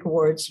psychiatric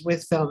wards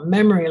with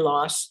memory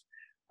loss,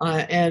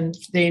 and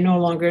they no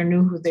longer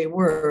knew who they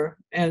were.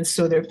 And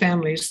so their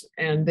families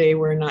and they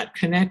were not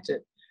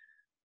connected.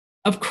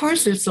 Of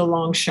course, it's a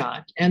long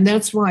shot. And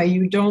that's why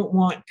you don't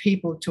want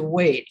people to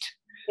wait.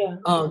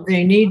 Yeah.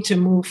 They need to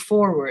move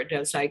forward,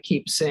 as I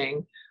keep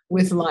saying,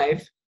 with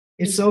life.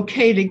 It's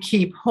okay to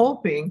keep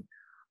hoping,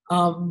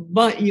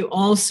 but you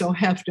also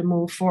have to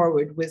move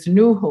forward with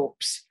new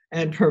hopes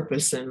and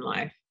purpose in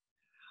life.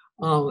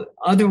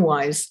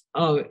 Otherwise,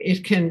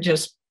 it can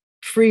just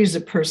freeze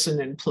a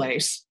person in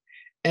place,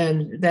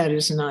 and that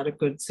is not a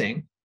good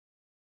thing.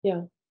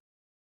 Yeah.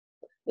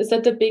 Is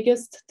that the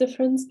biggest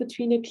difference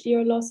between a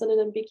clear loss and an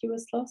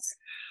ambiguous loss?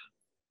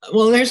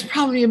 Well, there's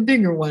probably a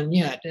bigger one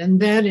yet, and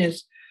that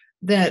is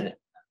that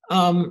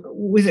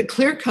with a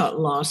clear-cut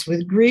loss,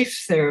 with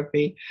grief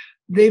therapy,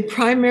 they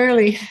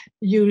primarily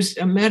used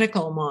a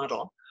medical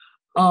model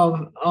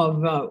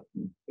of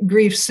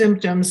grief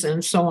symptoms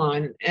and so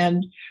on,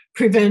 and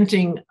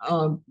preventing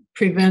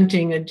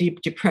a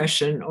deep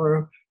depression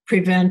or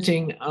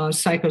preventing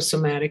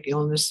psychosomatic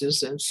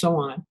illnesses and so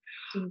on.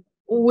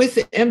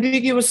 With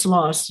ambiguous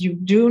loss, you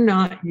do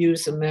not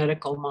use a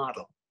medical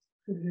model.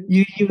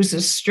 You use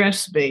a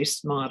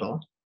stress-based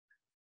model.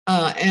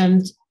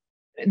 And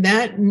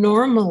that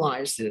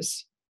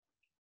normalizes,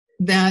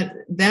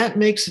 that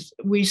makes,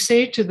 we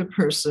say to the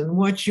person,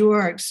 what you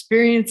are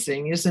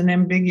experiencing is an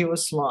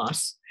ambiguous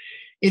loss.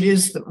 It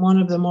is one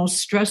of the most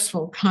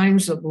stressful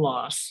kinds of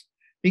loss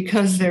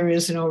because there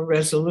is no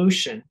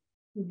resolution.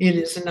 It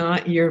is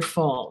not your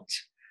fault.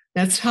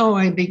 That's how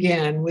I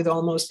began with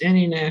almost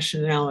any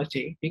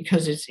nationality,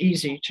 because it's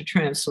easy to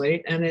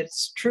translate and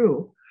it's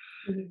true.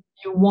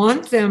 You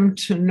want them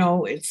to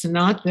know it's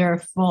not their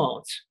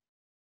fault.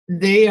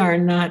 They are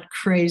not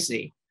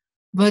crazy.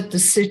 But the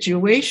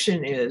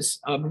situation is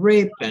of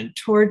rape and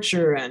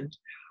torture and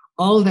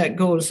all that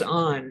goes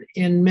on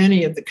in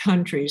many of the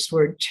countries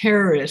where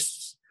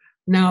terrorists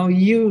now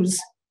use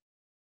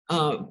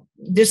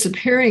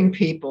disappearing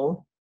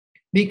people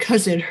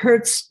because it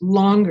hurts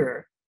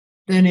longer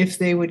than if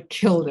they would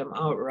kill them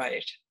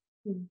outright.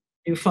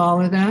 You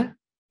follow that?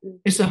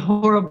 It's a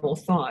horrible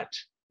thought.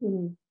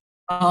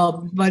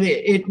 But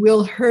it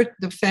will hurt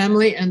the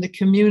family and the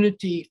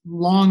community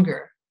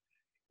longer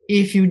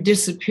if you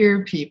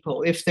disappear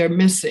people, if they're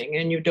missing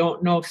and you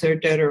don't know if they're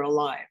dead or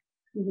alive,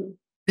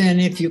 than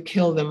if you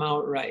kill them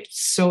outright.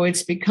 So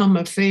it's become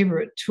a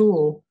favorite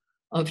tool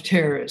of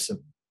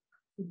terrorism.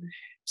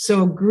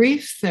 So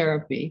grief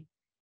therapy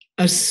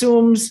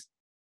assumes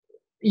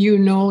you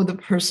know the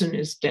person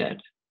is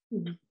dead.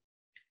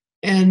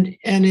 And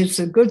it's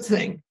a good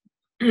thing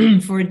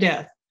for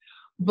death.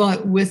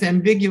 But with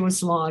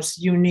ambiguous loss,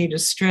 you need a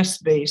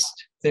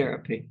stress-based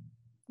therapy.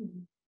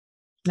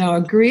 Now,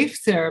 a grief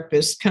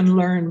therapist can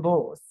learn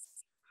both,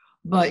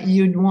 but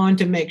you'd want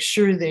to make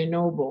sure they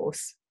know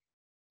both.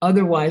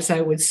 Otherwise, I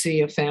would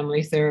see a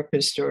family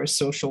therapist or a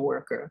social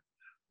worker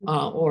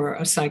or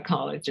a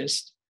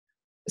psychologist.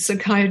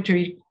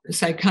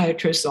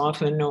 Psychiatrists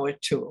often know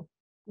it too.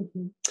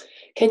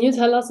 Can you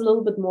tell us a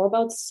little bit more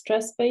about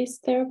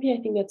stress-based therapy? I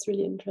think that's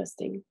really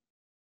interesting.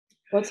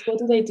 What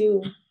do they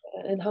do?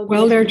 And how?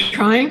 Well, they're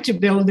trying to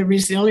build the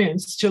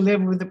resilience to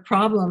live with a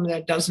problem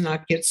that does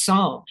not get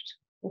solved.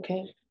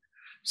 Okay.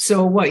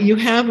 So what you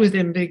have with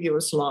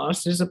ambiguous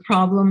loss is a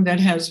problem that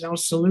has no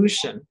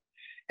solution,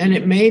 and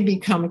it may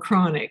become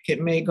chronic.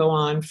 It may go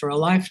on for a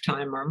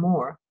lifetime or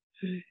more.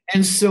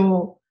 And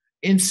so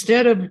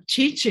instead of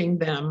teaching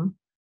them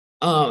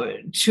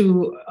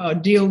to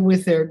deal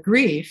with their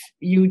grief,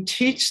 you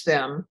teach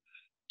them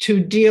to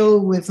deal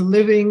with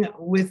living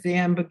with the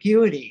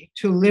ambiguity,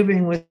 to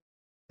living with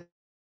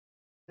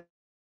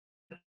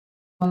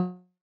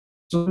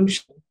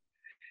solution.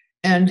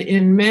 And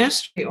in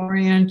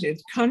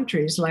mastery-oriented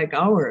countries like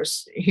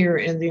ours here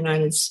in the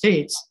United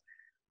States,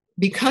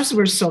 because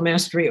we're so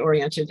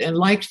mastery-oriented and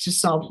like to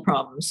solve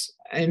problems,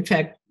 in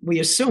fact, we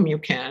assume you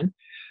can,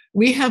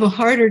 we have a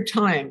harder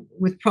time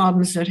with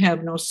problems that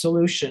have no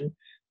solution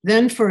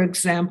than, for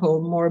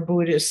example, more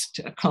Buddhist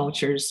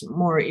cultures,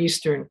 more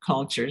Eastern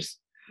cultures,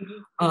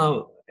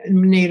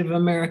 Native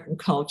American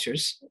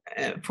cultures,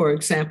 for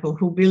example,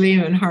 who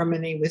believe in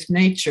harmony with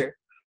nature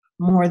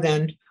more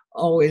than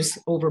always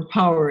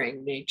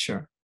overpowering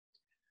nature.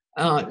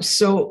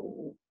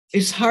 So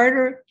it's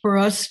harder for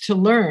us to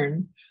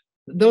learn,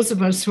 those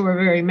of us who are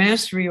very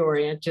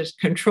mastery-oriented,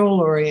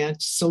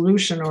 control-oriented,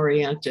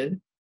 solution-oriented,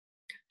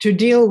 to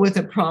deal with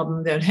a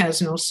problem that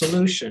has no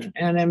solution,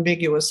 and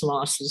ambiguous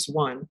loss is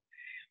one.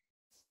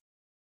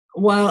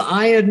 While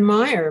I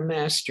admire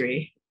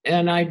mastery,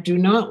 and I do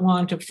not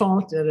want to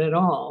fault it at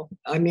all.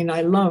 I mean,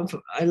 I love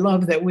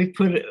that we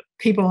put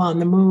people on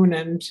the moon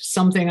and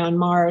something on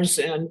Mars,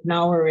 and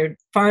now we're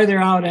farther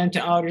out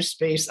into outer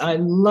space. I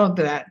love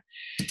that.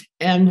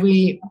 And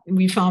we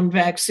found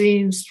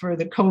vaccines for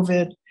the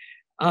COVID.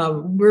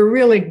 We're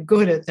really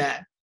good at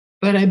that.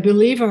 But I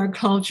believe our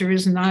culture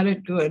is not as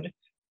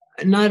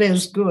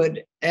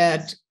good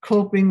at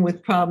coping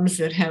with problems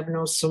that have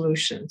no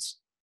solutions.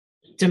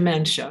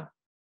 Dementia,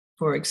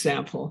 for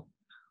example.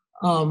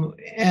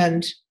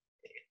 And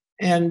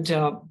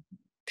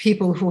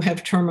people who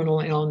have terminal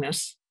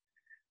illness,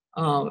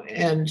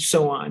 and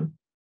so on.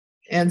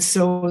 And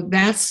so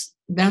that's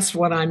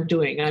what I'm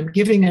doing. I'm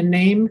giving a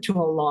name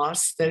to a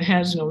loss that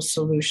has no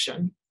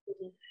solution,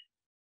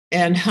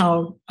 and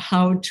how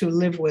to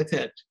live with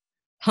it,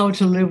 how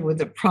to live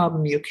with a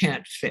problem you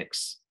can't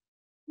fix.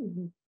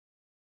 Mm-hmm.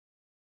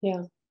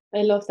 Yeah,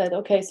 I love that.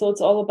 Okay, so it's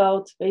all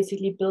about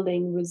basically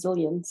building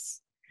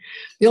resilience.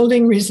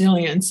 Building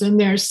resilience. And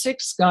there are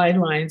 6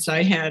 guidelines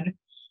I had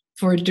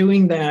for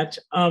doing that.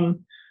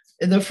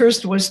 The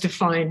first was to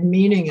find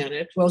meaning in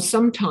it. Well,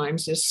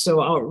 sometimes it's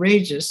so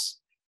outrageous,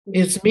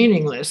 it's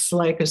meaningless,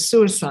 like a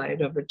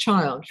suicide of a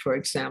child, for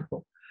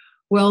example.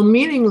 Well,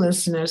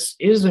 meaninglessness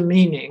is a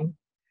meaning.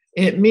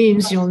 It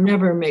means you'll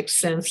never make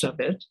sense of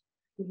it.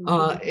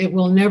 It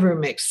will never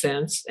make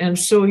sense. And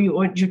so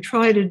what you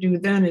try to do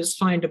then is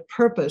find a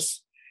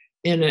purpose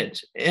in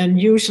it.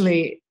 And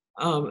usually,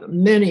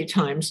 many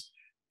times,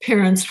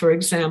 parents, for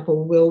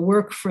example, will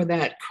work for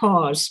that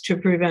cause to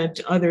prevent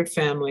other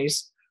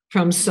families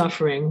from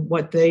suffering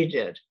what they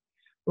did.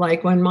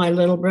 Like when my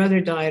little brother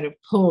died of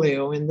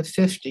polio in the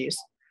 50s,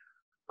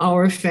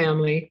 our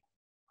family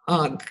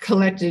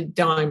collected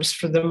dimes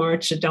for the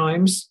March of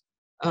Dimes,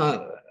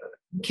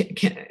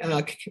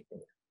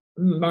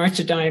 March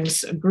of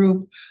Dimes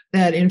group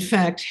that in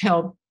fact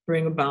helped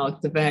bring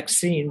about the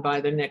vaccine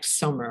by the next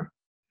summer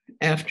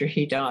after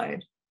he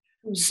died.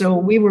 So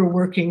we were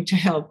working to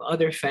help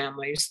other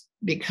families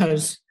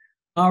because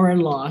our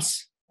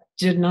loss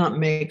did not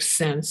make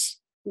sense.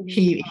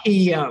 He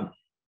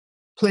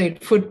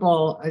played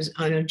football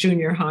on a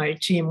junior high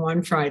team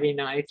one Friday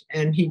night,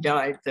 and he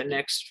died the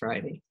next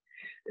Friday.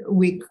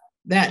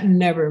 That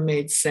never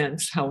made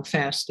sense how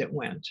fast it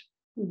went.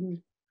 Mm-hmm.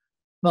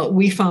 But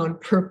we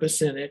found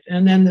purpose in it.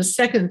 And then the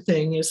second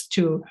thing is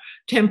to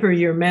temper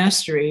your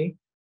mastery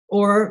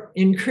or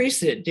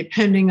increase it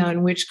depending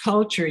on which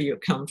culture you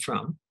come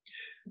from.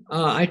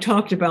 I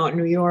talked about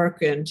New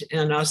York, and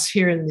us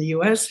here in the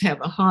US have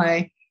a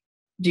high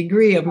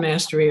degree of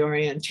mastery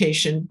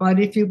orientation. But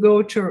if you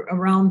go to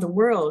around the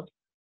world,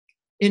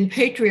 in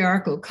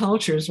patriarchal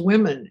cultures,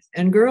 women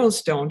and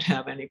girls don't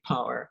have any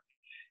power.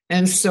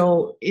 And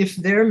so if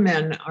their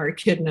men are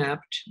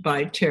kidnapped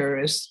by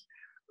terrorists,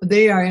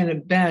 they are in a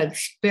bad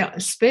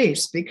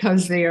space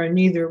because they are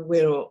neither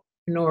widow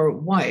nor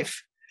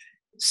wife.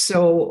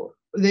 So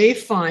they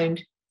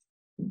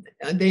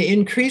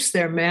increase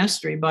their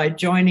mastery by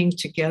joining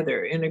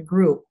together in a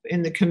group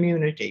in the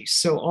community.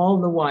 So all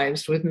the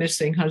wives with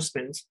missing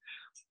husbands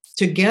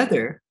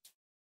together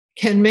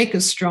can make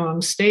a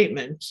strong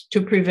statement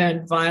to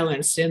prevent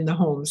violence in the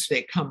homes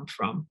they come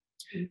from,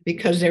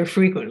 because they're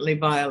frequently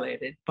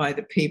violated by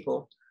the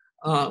people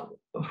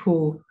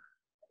who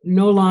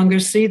no longer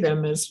see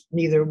them as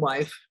neither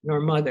wife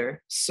nor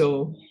mother.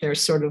 So they're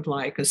sort of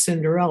like a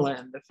Cinderella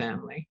in the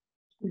family.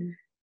 Mm.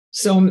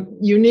 So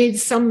you need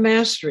some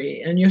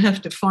mastery, and you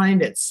have to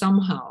find it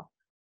somehow.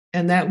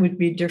 And that would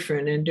be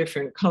different in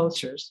different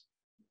cultures.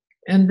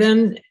 And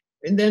then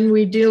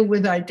we deal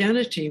with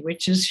identity,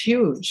 which is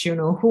huge. You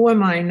know, who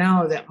am I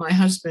now that my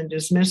husband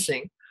is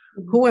missing?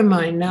 Who am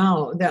I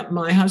now that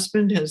my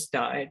husband has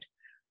died?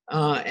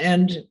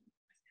 You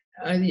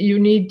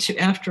need to,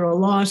 after a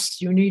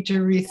loss, you need to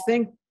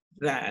rethink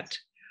that.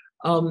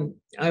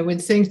 I would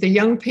think the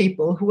young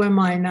people, who am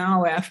I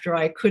now after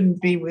I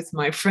couldn't be with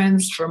my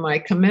friends for my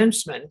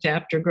commencement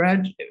after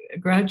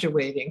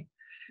graduating?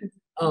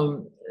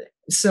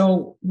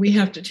 So we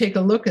have to take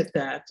a look at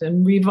that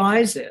and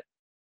revise it,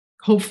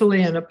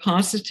 hopefully in a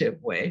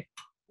positive way.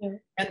 Yeah.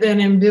 And then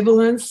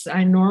ambivalence,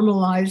 I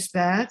normalize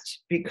that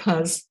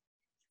because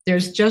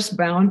there's just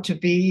bound to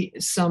be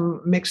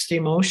some mixed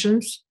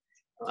emotions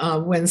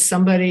when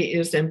somebody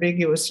is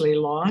ambiguously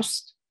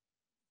lost.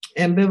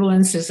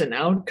 Ambivalence is an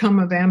outcome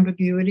of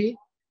ambiguity.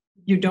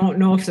 You don't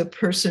know if the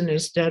person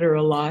is dead or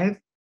alive.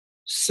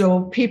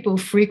 So people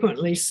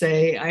frequently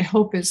say, I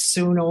hope it's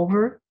soon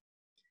over.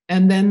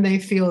 And then they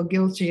feel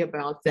guilty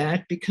about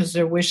that because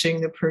they're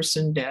wishing the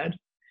person dead.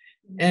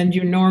 And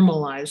you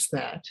normalize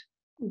that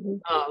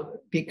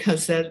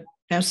because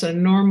that's a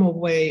normal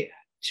way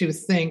to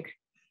think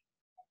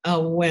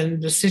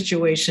when the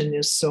situation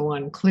is so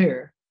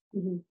unclear.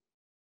 Mm-hmm.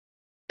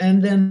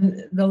 And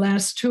then the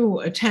last two,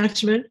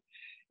 attachment.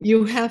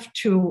 You have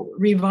to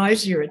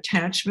revise your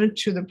attachment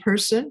to the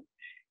person.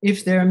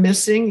 If they're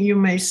missing, you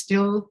may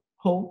still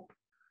hope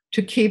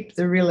to keep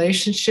the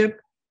relationship,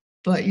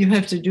 but you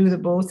have to do the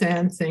both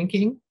and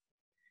thinking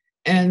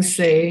and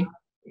say,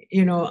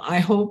 I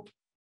hope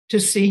to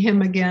see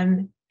him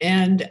again,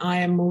 and I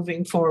am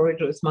moving forward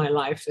with my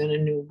life in a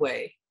new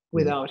way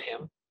without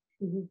him.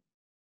 Mm-hmm.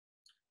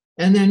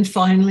 And then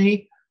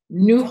finally,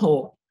 new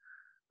hope.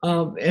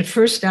 At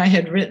first I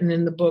had written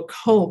in the book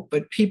hope,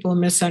 but people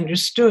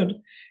misunderstood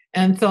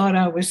and thought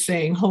I was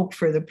saying hope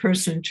for the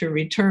person to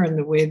return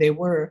the way they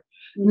were.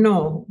 Mm-hmm.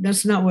 No,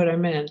 that's not what I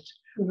meant.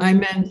 Mm-hmm. I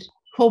meant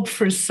hope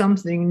for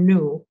something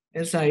new,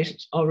 as I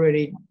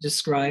already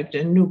described,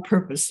 a new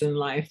purpose in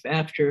life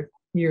after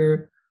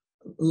your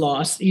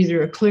loss,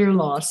 either a clear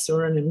loss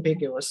or an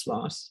ambiguous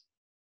loss.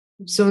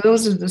 So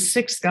those are the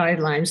 6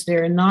 guidelines.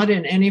 They're not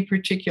in any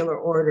particular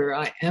order.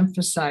 I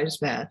emphasize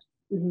that.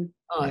 Mm-hmm.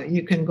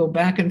 You can go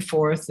back and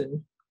forth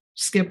and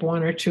skip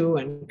 1 or 2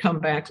 and come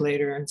back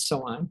later and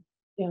so on.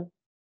 Yeah,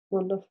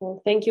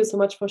 wonderful. Thank you so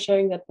much for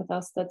sharing that with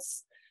us.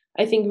 That's,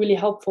 I think, really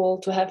helpful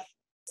to have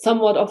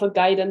somewhat of a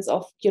guidance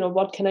of,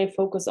 what can I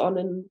focus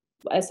on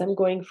as I'm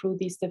going through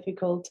these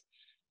difficult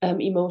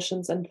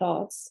emotions and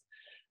thoughts.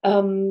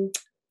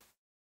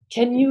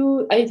 Can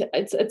you,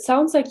 it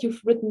sounds like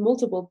you've written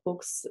multiple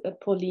books,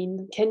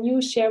 Pauline. Can you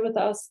share with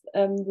us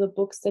the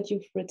books that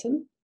you've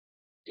written?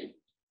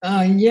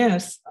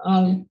 Yes.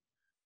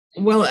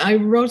 Well, I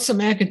wrote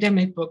some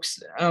academic books,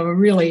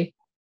 really,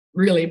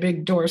 really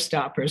big door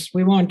stoppers.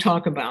 We won't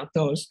talk about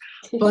those.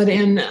 But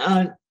in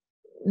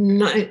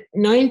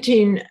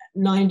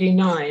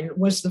 1999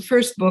 was the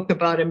first book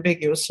about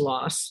ambiguous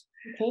loss.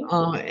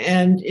 Okay.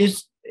 And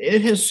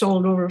it has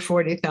sold over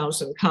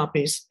 40,000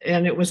 copies,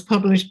 and it was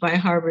published by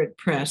Harvard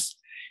Press.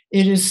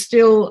 It is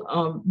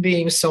still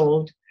being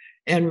sold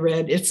and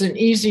read. It's an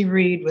easy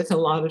read with a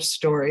lot of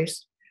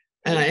stories,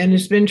 and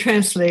it's been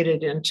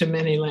translated into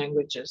many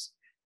languages.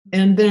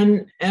 And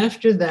then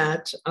after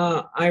that,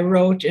 I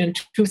wrote in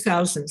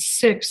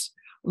 2006,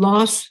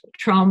 Loss,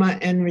 Trauma,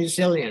 and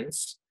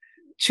Resilience,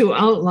 to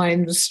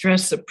outline the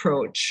stress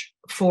approach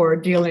for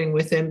dealing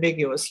with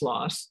ambiguous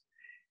loss.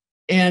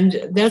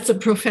 And that's a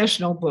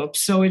professional book,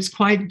 so it's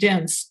quite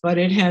dense, but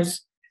it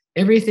has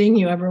everything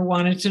you ever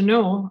wanted to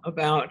know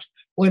about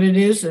what it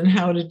is and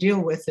how to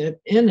deal with it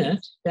in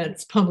it.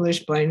 That's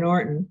published by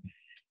Norton.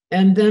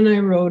 And then I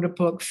wrote a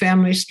book,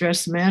 Family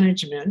Stress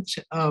Management,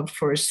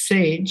 for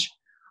SAGE,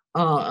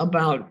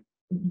 about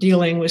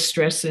dealing with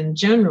stress in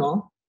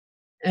general.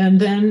 And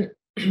then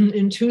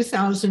in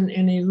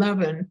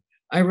 2011,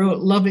 I wrote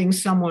Loving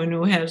Someone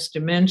Who Has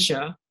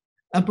Dementia,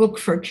 a book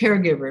for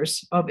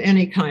caregivers of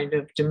any kind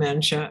of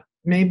dementia,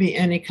 maybe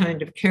any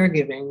kind of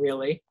caregiving,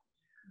 really.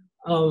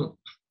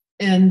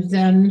 And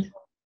then,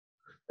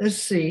 let's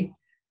see,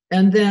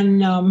 and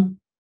then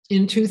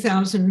in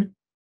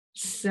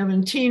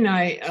 2017,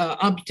 I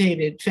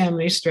updated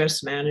Family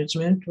Stress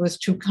Management with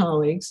 2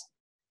 colleagues.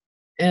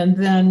 And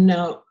then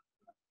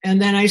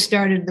I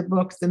started the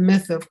book, The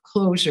Myth of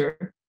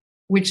Closure,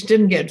 which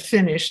didn't get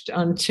finished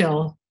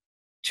until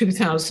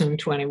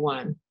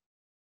 2021.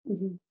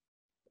 Mm-hmm.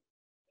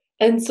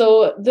 And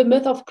so the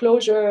myth of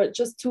closure,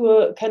 just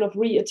to kind of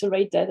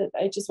reiterate that,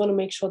 I just want to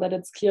make sure that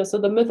it's clear. So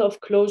the myth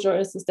of closure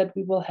is that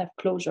we will have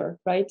closure,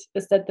 right?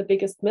 Is that the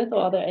biggest myth,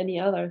 or are there any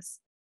others?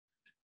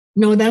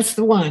 No, that's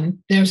the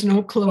one. There's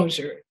no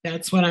closure.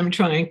 That's what I'm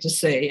trying to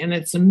say. And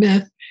it's a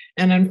myth.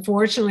 And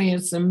unfortunately,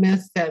 it's a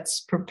myth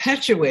that's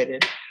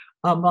perpetuated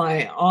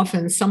by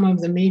often some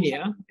of the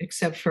media,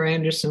 except for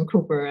Anderson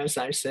Cooper, as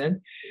I said,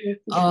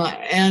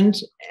 and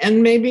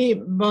maybe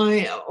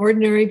by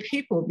ordinary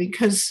people,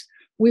 because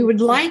we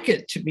would like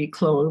it to be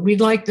closed. We'd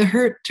like the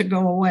hurt to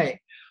go away.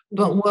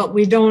 But what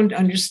we don't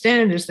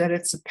understand is that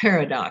it's a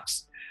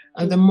paradox.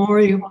 The more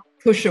you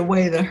push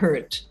away the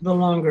hurt, the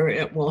longer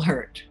it will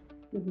hurt.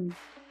 Mm-hmm.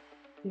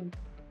 Yeah.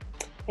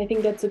 I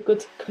think that's a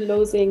good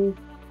closing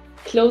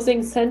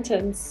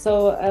sentence.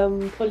 So,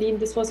 Pauline,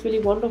 this was really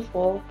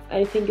wonderful.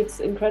 I think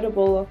it's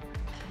incredible,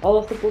 all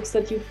of the books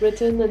that you've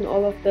written and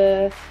all of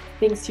the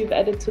things you've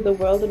added to the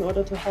world in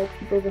order to help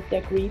people with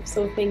their grief.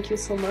 So thank you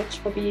so much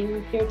for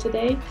being here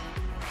today.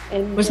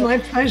 And it was my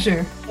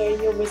pleasure.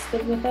 Sharing your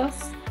wisdom with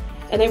us.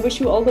 And I wish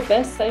you all the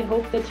best. I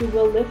hope that you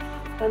will live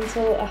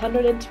until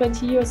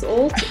 120 years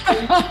old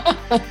and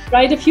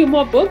write a few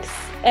more books.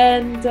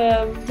 And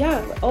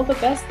all the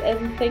best.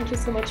 And thank you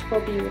so much for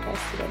being with us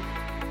today.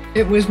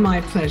 It was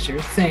my pleasure.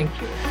 Thank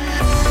you.